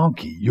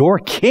donkey, your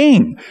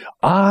king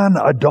on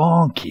a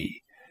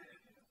donkey,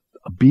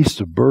 a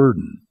beast of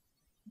burden,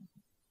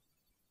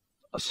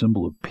 a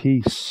symbol of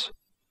peace,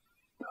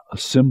 a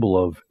symbol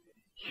of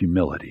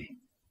humility.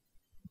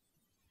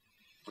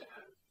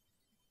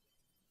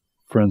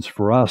 Friends,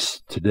 for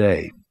us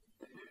today,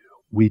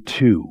 we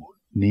too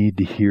need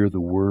to hear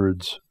the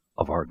words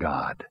of our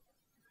God.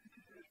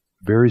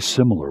 Very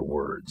similar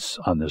words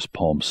on this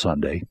Palm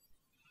Sunday.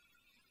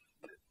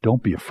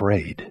 Don't be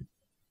afraid.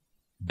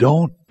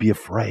 Don't be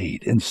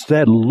afraid.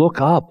 Instead, look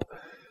up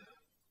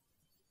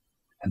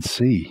and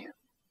see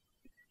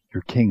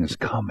your king is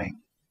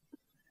coming.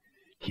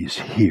 He's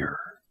here.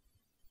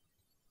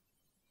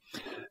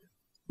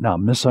 Now,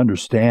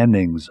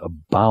 misunderstandings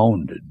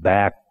abounded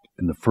back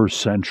in the first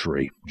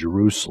century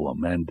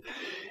Jerusalem,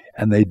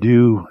 and they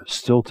do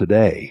still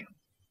today.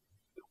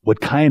 What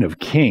kind of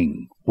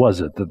king was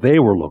it that they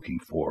were looking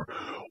for?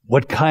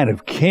 What kind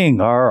of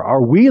king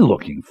are we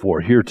looking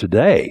for here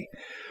today?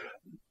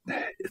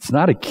 It's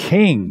not a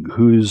king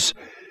who's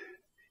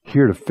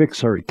here to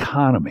fix our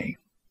economy.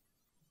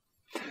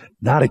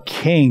 Not a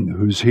king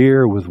who's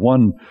here with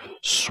one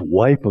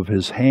swipe of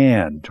his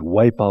hand to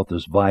wipe out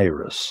this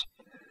virus.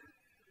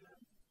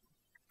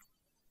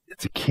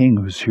 It's a king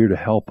who's here to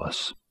help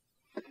us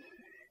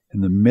in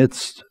the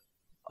midst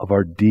of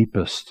our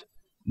deepest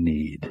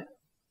need.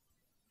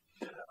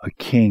 A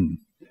king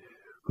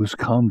who's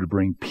come to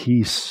bring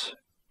peace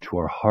to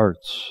our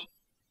hearts,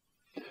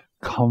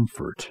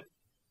 comfort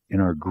in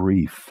our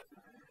grief,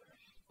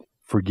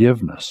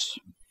 forgiveness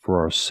for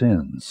our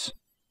sins,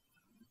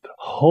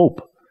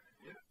 hope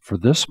for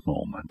this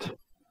moment,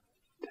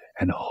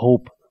 and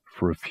hope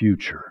for a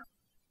future.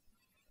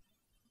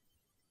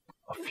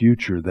 A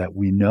future that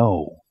we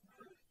know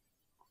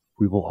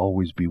we will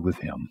always be with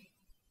Him.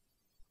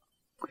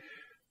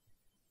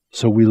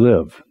 So we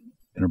live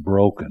in a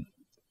broken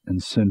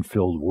and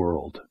sin-filled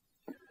world.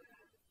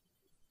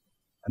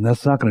 And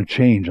that's not going to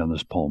change on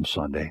this Palm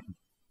Sunday.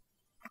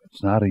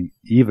 It's not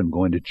even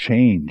going to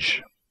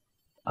change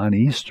on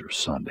Easter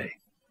Sunday.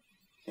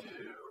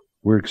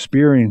 We're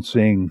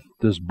experiencing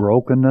this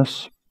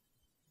brokenness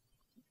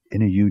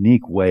in a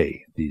unique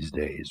way these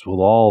days, with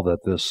all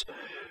that this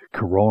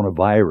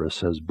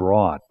coronavirus has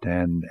brought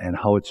and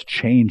how it's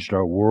changed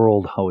our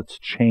world, how it's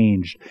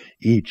changed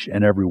each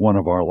and every one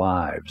of our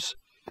lives.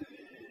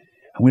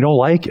 And we don't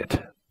like it.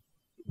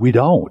 We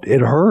don't. It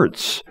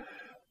hurts.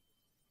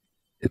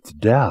 It's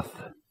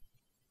death.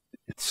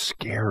 It's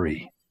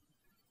scary.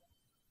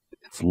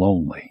 It's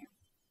lonely.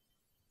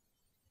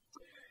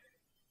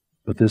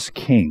 But this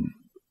King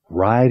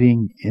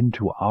riding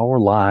into our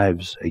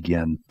lives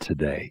again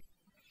today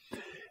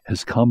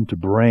has come to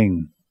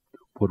bring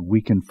what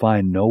we can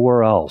find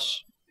nowhere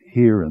else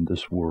here in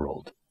this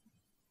world.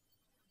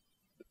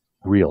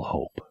 Real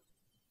hope.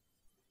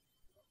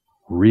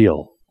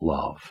 Real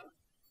love.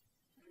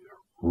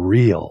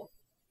 Real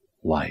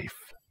life.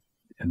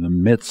 In the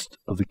midst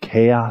of the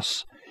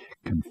chaos,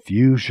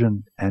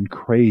 confusion, and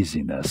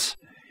craziness,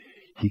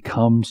 He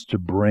comes to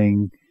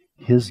bring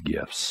His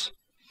gifts.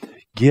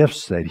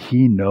 Gifts that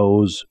He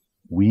knows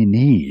we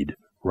need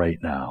right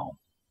now.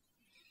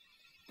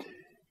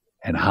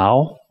 And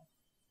how?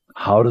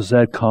 How does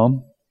that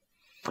come?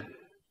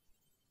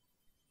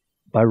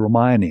 By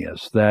reminding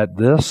us that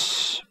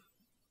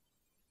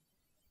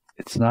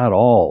it's not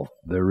all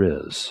there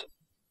is.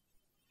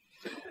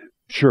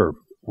 Sure,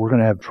 we're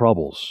going to have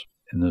troubles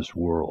in this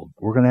world.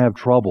 We're going to have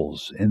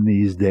troubles in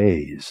these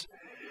days.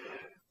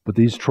 But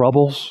these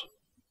troubles,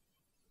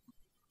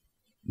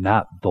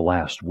 not the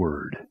last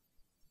word.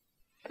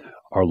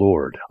 Our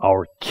Lord,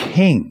 our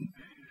King,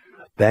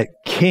 that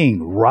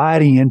King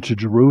riding into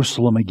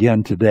Jerusalem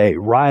again today,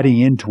 riding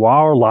into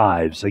our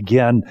lives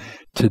again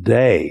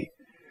today,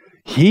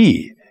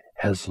 He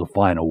has the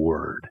final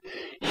word.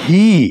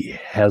 He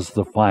has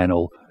the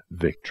final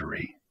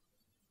victory.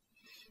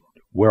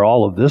 Where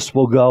all of this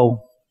will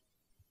go,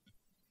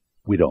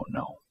 we don't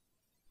know.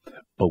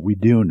 But we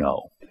do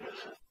know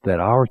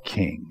that our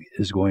King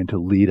is going to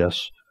lead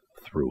us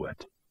through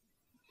it.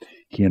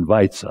 He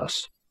invites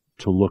us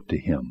to look to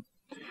Him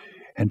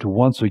and to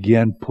once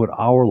again put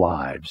our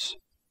lives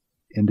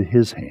into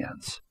His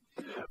hands,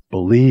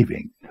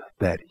 believing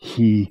that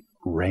He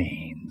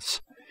reigns.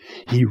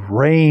 He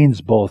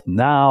reigns both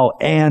now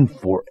and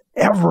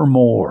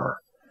forevermore.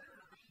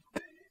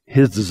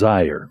 His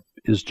desire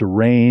is to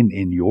reign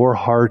in your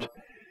heart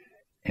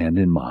and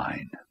in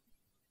mine.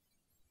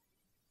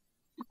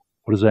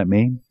 What does that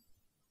mean?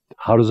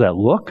 How does that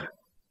look?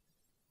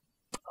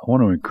 I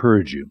want to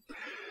encourage you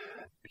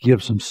to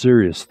give some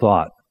serious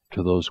thought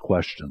to those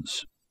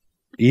questions,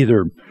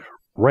 either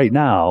right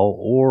now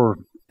or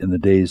in the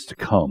days to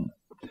come.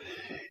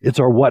 It's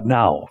our what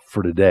now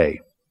for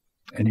today.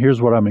 And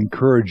here's what I'm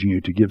encouraging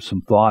you to give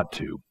some thought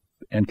to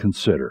and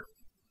consider.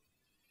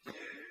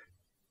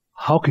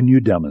 How can you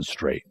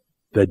demonstrate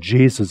that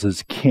Jesus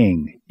is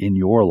King in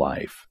your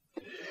life?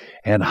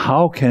 And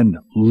how can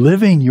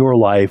living your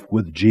life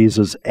with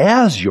Jesus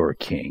as your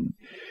King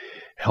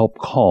help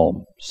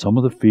calm some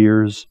of the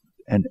fears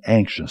and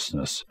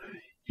anxiousness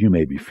you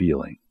may be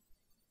feeling?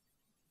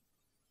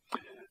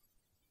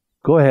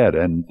 Go ahead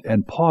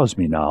and pause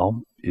me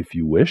now, if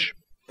you wish.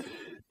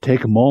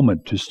 Take a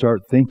moment to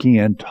start thinking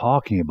and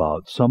talking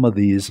about some of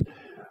these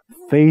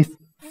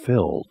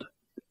faith-filled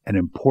and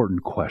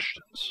important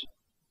questions.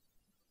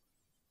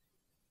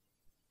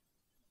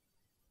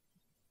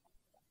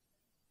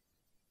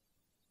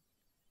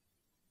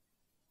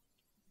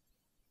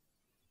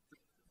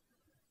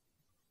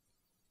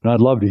 And I'd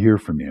love to hear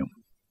from you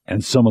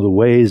and some of the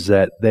ways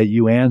that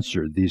you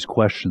answered these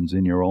questions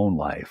in your own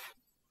life.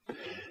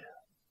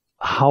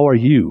 How are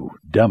you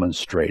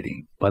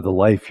demonstrating by the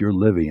life you're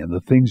living and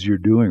the things you're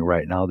doing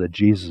right now that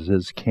Jesus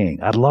is King?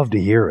 I'd love to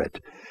hear it.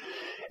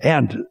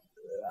 And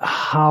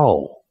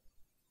how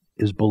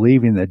is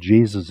believing that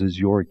Jesus is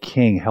your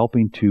King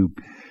helping to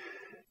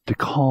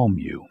calm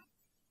you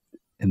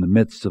in the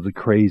midst of the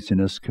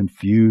craziness,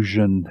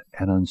 confusion,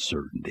 and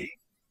uncertainty?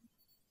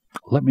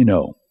 Let me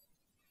know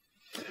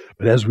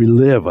But as we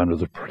live under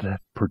the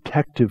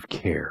protective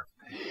care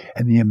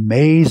and the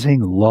amazing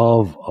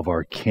love of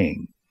our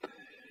King,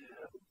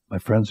 my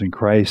friends in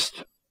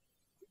Christ,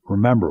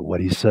 remember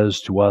what he says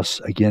to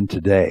us again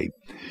today,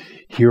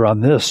 here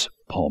on this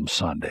Palm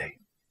Sunday.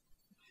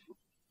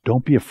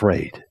 Don't be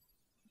afraid.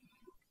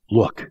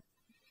 Look,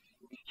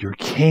 your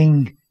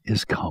King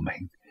is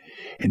coming.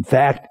 In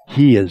fact,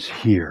 he is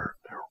here,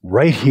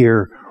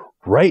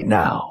 right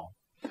now.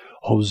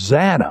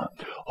 Hosanna,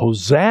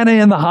 Hosanna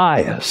in the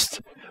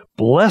highest.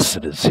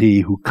 Blessed is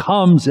he who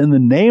comes in the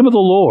name of the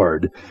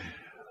Lord.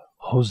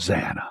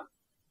 Hosanna.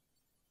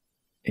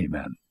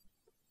 Amen.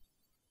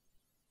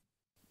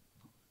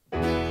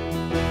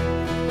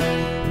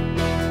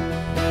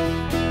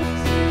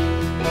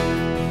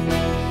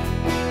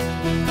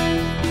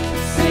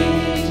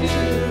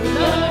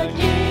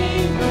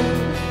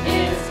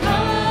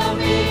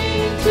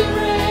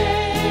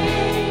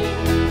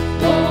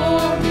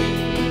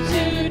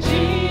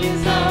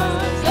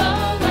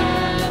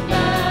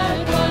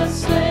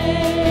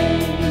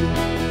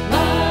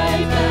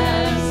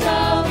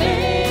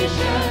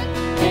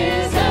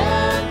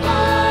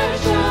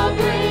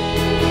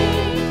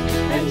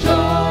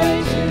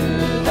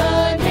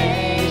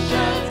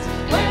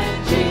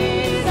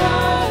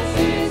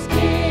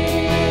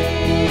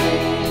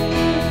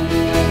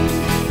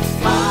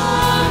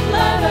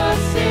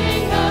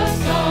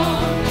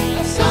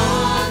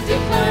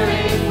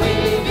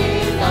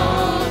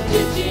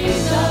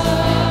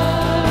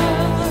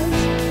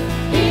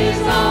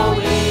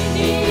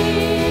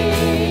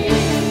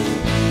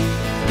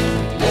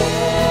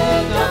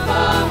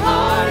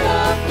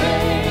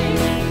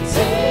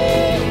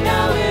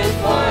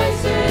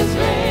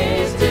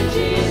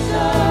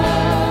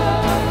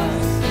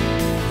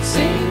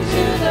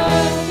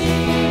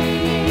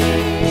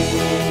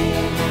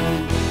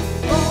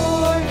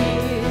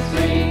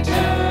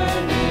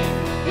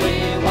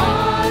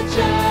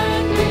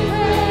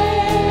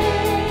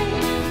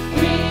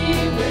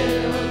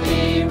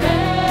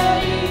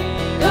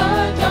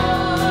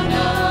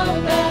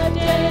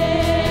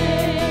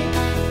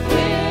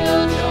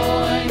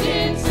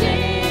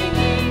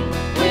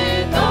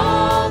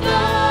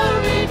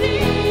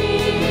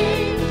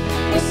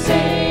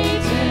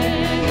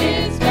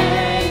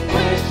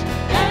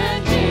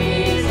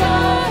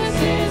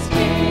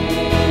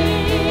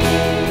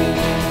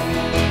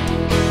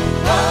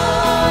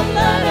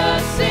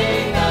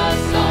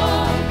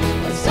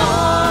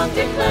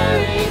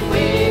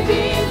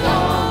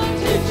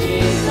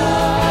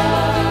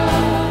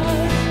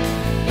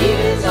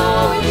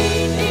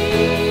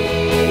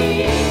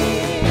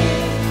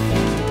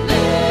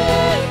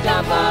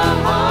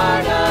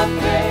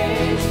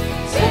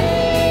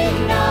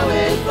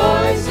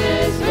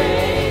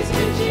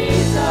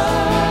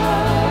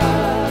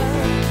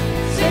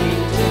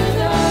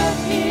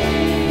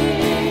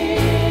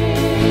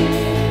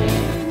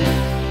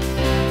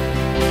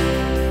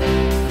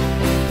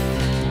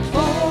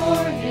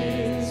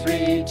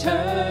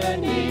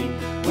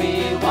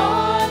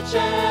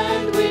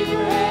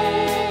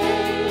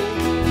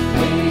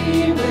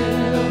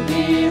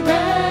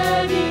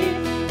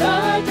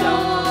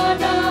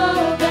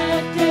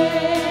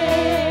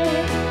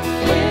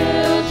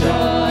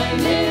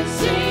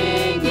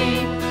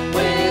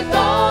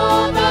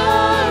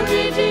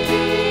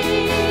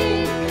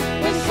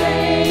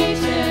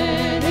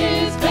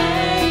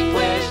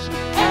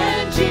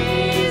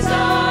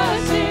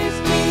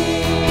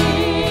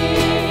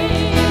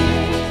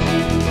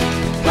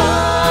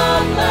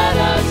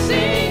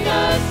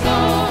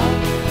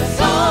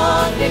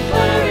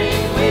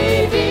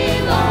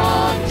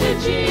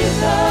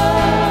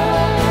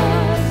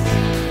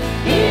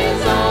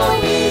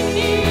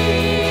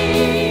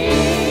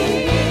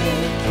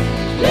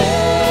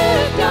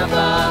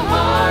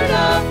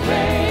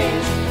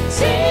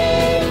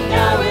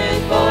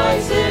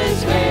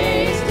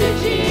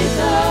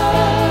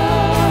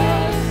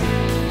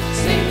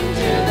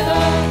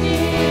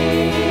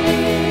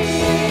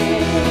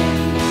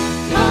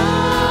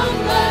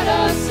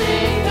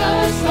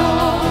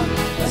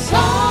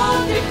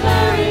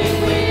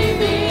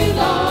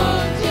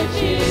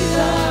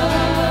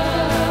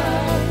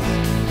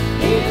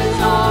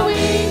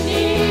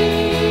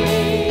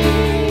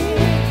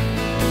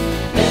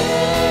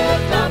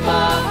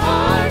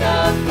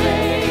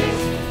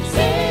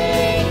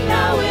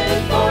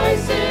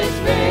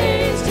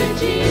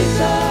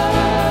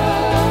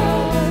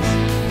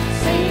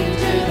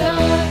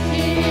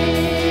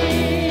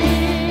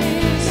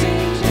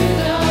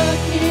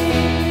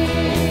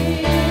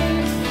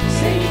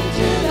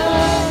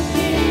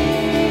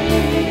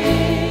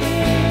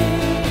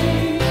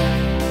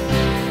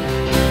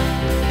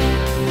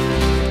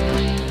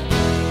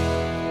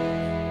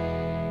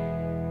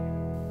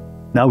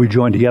 Now we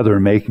join together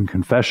in making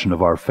confession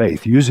of our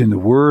faith, using the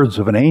words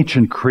of an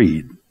ancient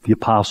creed, the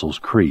Apostles'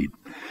 Creed,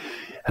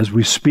 as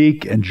we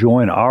speak and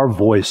join our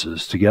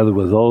voices together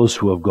with those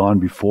who have gone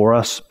before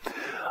us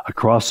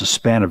across the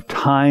span of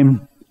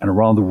time and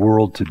around the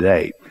world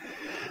today,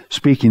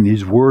 speaking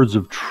these words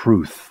of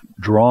truth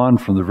drawn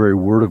from the very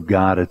Word of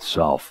God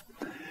itself.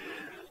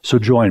 So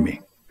join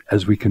me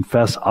as we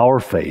confess our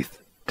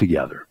faith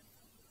together.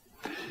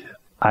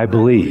 I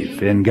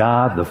believe in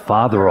God the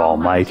Father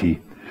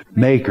Almighty,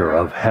 maker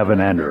of heaven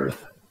and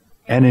earth,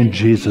 and in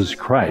Jesus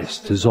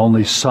Christ, his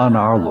only Son,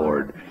 our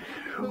Lord,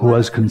 who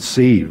was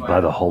conceived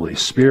by the Holy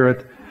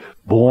Spirit,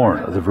 born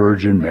of the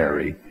Virgin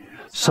Mary,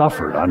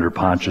 suffered under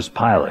Pontius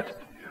Pilate,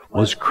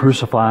 was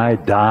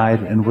crucified,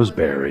 died, and was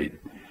buried.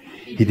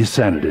 He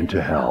descended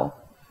into hell.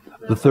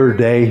 The third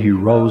day he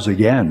rose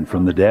again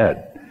from the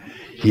dead.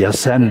 He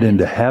ascended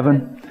into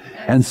heaven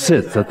and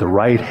sits at the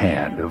right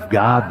hand of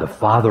God the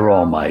Father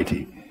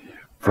Almighty.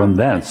 From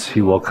thence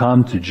he will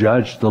come to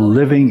judge the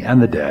living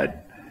and the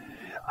dead.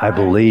 I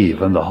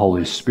believe in the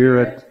Holy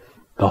Spirit,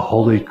 the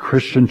holy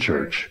Christian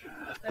Church,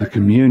 the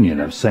communion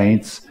of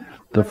saints,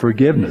 the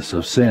forgiveness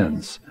of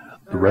sins,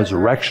 the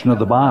resurrection of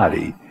the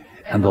body,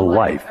 and the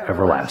life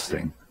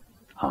everlasting.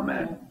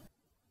 Amen.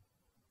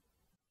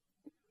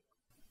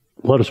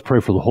 Let us pray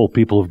for the whole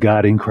people of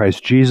God in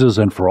Christ Jesus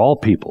and for all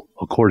people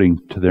according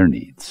to their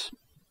needs.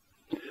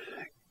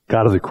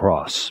 God of the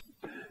cross,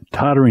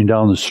 tottering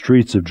down the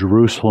streets of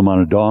Jerusalem on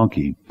a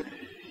donkey,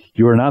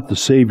 you are not the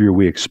Savior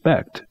we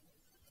expect.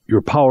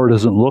 Your power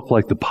doesn't look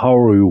like the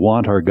power we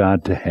want our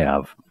God to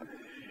have.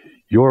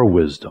 Your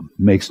wisdom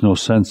makes no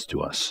sense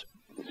to us.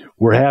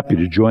 We're happy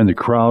to join the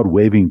crowd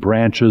waving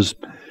branches,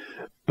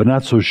 but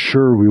not so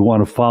sure we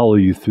want to follow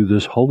you through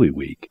this Holy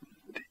Week,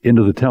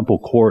 into the temple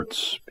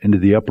courts, into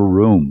the upper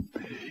room,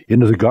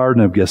 into the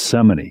Garden of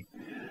Gethsemane,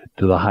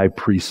 to the high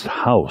priest's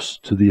house,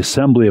 to the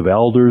assembly of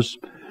elders,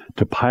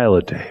 to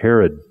Pilate, to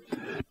Herod,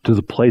 to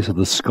the place of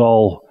the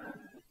skull,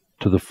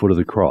 to the foot of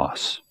the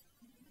cross.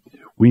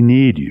 We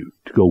need you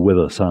to go with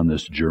us on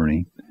this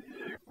journey.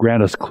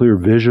 Grant us clear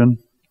vision,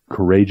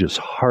 courageous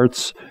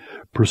hearts,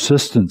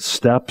 persistent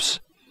steps.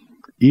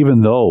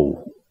 Even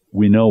though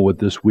we know what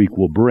this week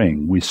will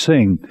bring, we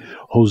sing,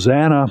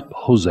 Hosanna,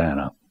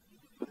 Hosanna.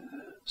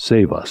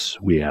 Save us,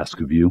 we ask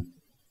of you.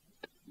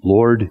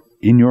 Lord,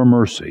 in your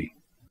mercy,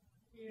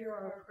 Hear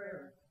our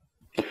prayer.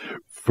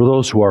 for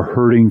those who are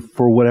hurting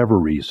for whatever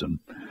reason,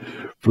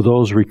 for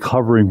those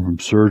recovering from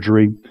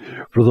surgery,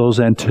 for those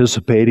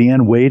anticipating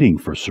and waiting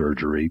for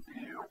surgery,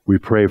 we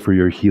pray for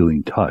your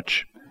healing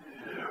touch.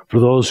 For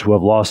those who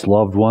have lost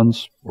loved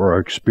ones or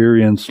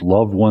experienced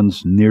loved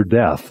ones near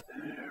death,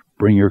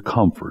 bring your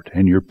comfort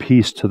and your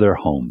peace to their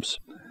homes.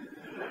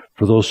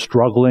 For those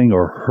struggling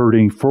or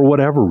hurting for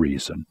whatever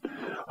reason,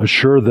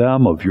 assure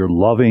them of your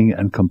loving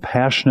and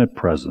compassionate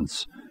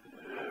presence.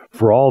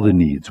 For all the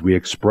needs we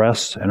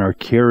express and are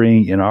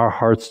carrying in our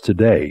hearts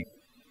today,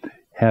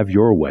 have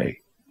your way.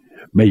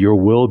 May your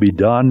will be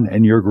done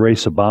and your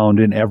grace abound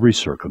in every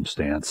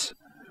circumstance.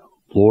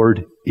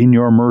 Lord, in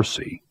your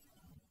mercy,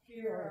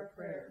 Hear our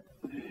prayer.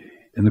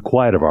 in the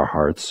quiet of our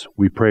hearts,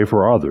 we pray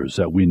for others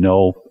that we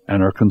know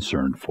and are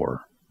concerned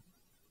for.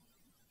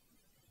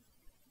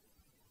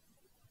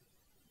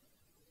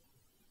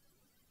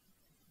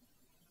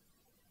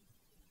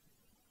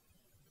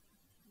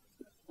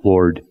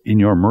 Lord, in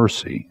your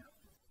mercy,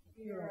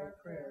 Hear our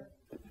prayer.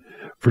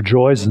 for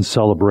joys and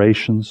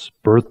celebrations,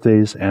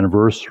 birthdays,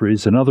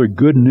 anniversaries, and other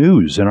good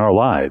news in our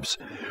lives,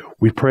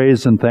 we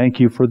praise and thank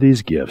you for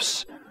these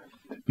gifts.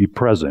 Be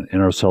present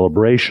in our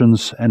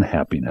celebrations and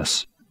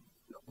happiness.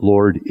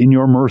 Lord, in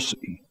your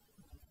mercy,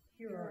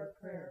 Hear our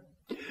prayer.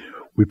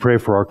 we pray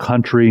for our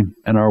country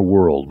and our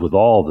world with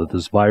all that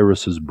this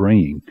virus is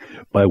bringing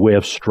by way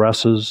of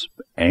stresses,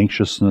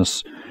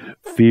 anxiousness,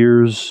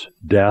 fears,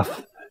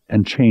 death,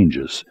 and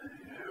changes.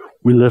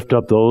 We lift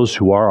up those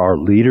who are our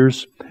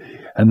leaders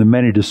and the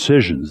many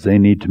decisions they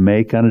need to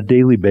make on a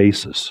daily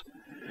basis.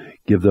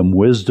 Give them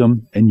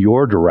wisdom and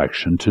your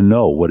direction to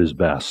know what is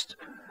best.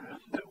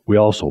 We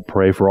also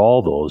pray for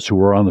all those who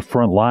are on the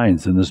front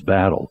lines in this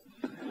battle,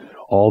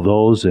 all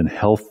those in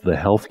the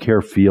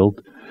healthcare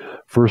field,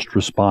 first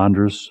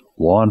responders,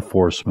 law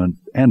enforcement,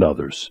 and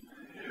others.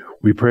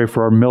 We pray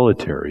for our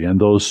military and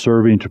those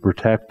serving to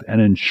protect and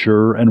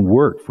ensure and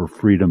work for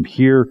freedom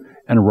here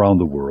and around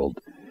the world.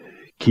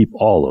 Keep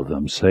all of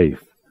them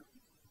safe.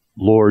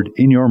 Lord,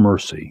 in your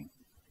mercy,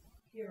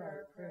 Hear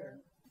our prayer.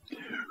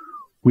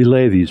 we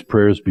lay these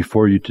prayers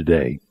before you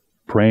today,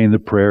 praying the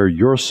prayer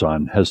your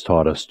Son has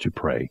taught us to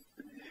pray.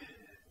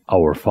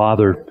 Our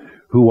Father,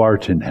 who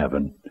art in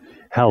heaven,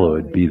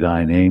 hallowed be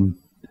thy name.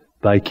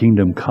 Thy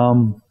kingdom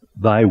come,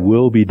 thy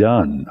will be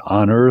done,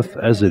 on earth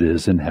as it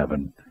is in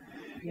heaven.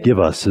 Give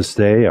us this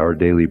day our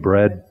daily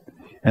bread,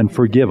 and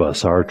forgive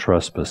us our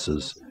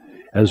trespasses,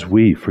 as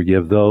we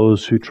forgive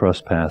those who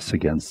trespass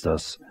against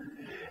us.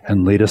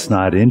 And lead us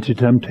not into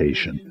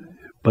temptation,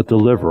 but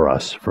deliver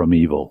us from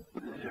evil.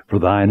 For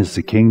thine is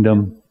the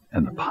kingdom,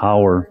 and the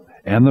power,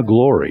 and the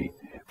glory,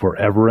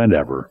 forever and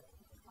ever.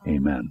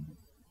 Amen.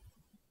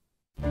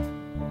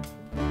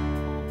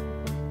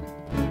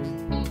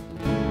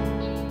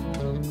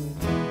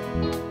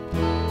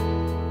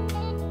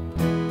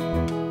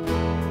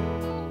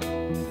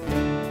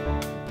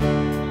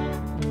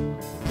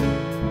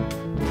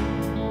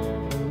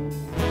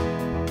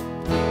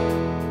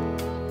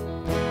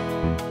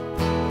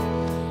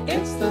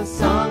 It's the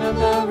song of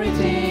the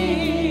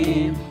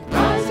redeemed.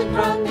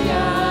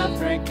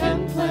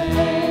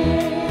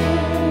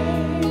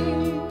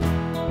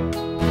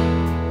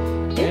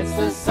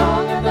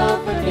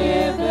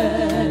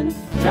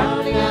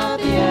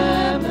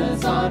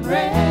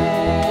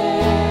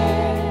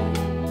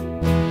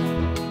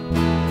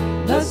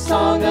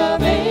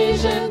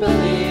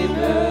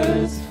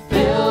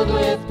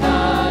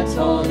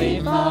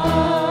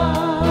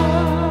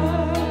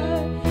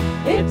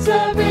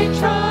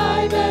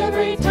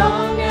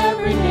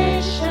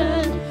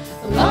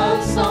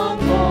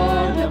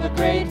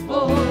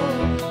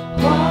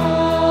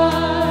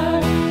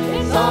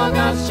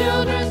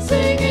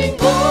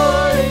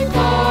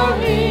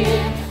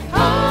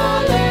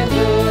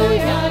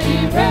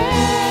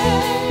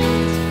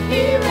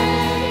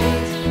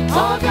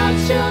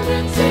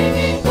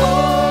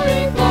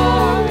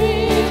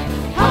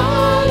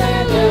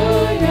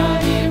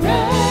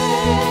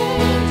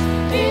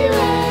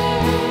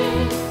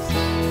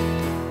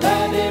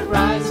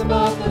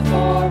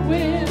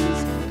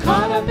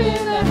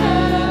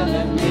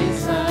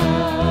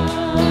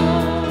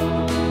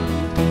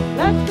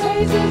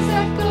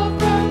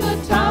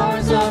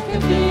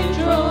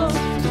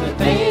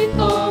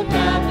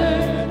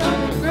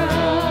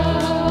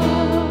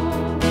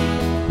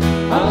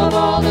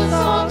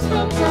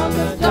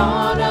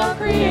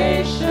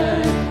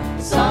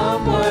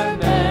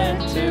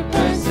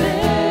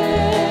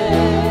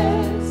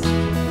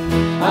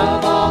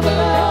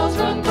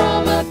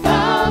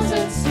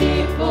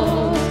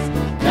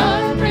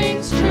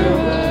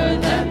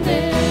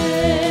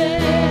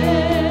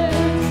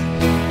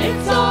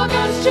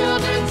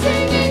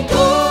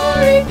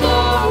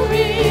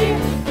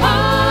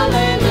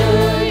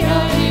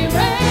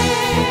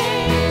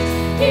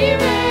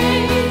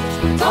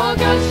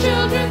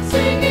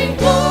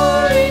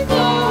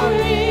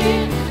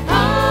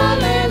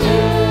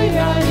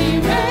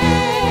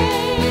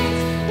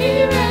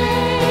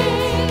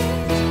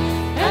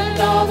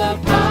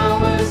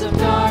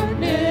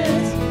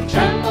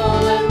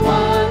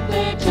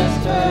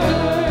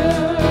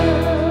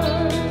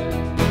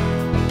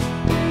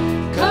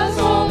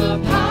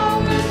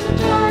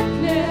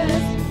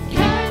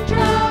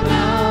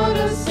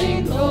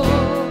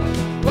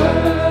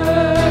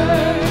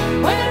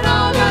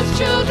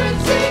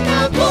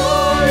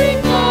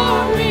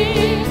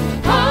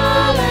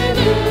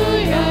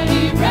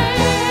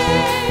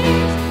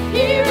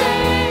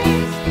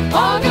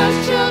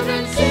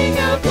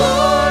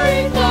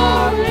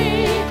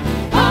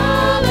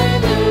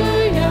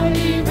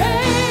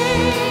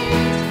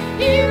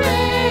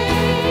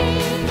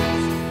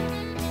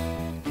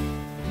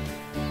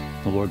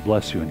 The Lord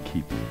bless you and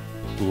keep you.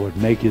 The Lord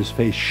make his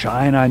face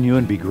shine on you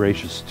and be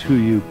gracious to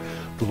you.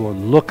 The Lord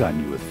look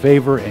on you with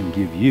favor and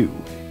give you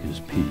his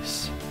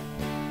peace.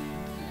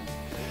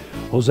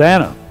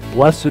 Hosanna,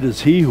 blessed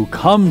is he who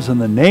comes in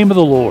the name of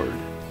the Lord.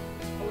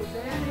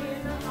 Hosanna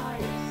in the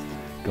highest.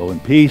 Go in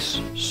peace,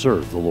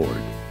 serve the Lord.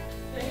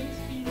 Thanks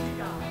be to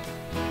God.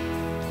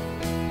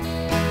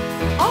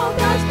 All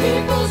God's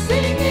people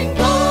singing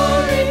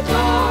glory,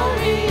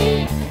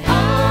 glory.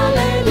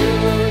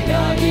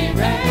 Hallelujah, he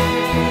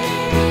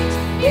reigns,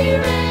 he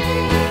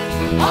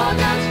reigns. All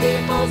God's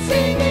people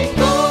singing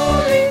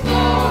glory,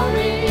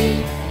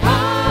 glory.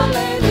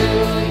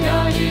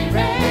 Hallelujah, he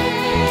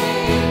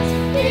reigns,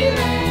 he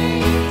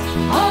reigns.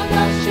 All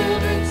God's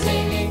children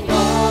singing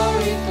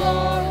glory,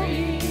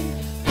 glory.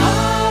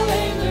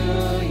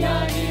 Hallelujah,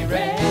 he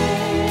reigns.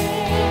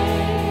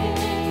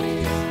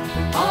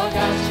 All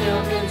God's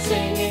children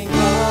sing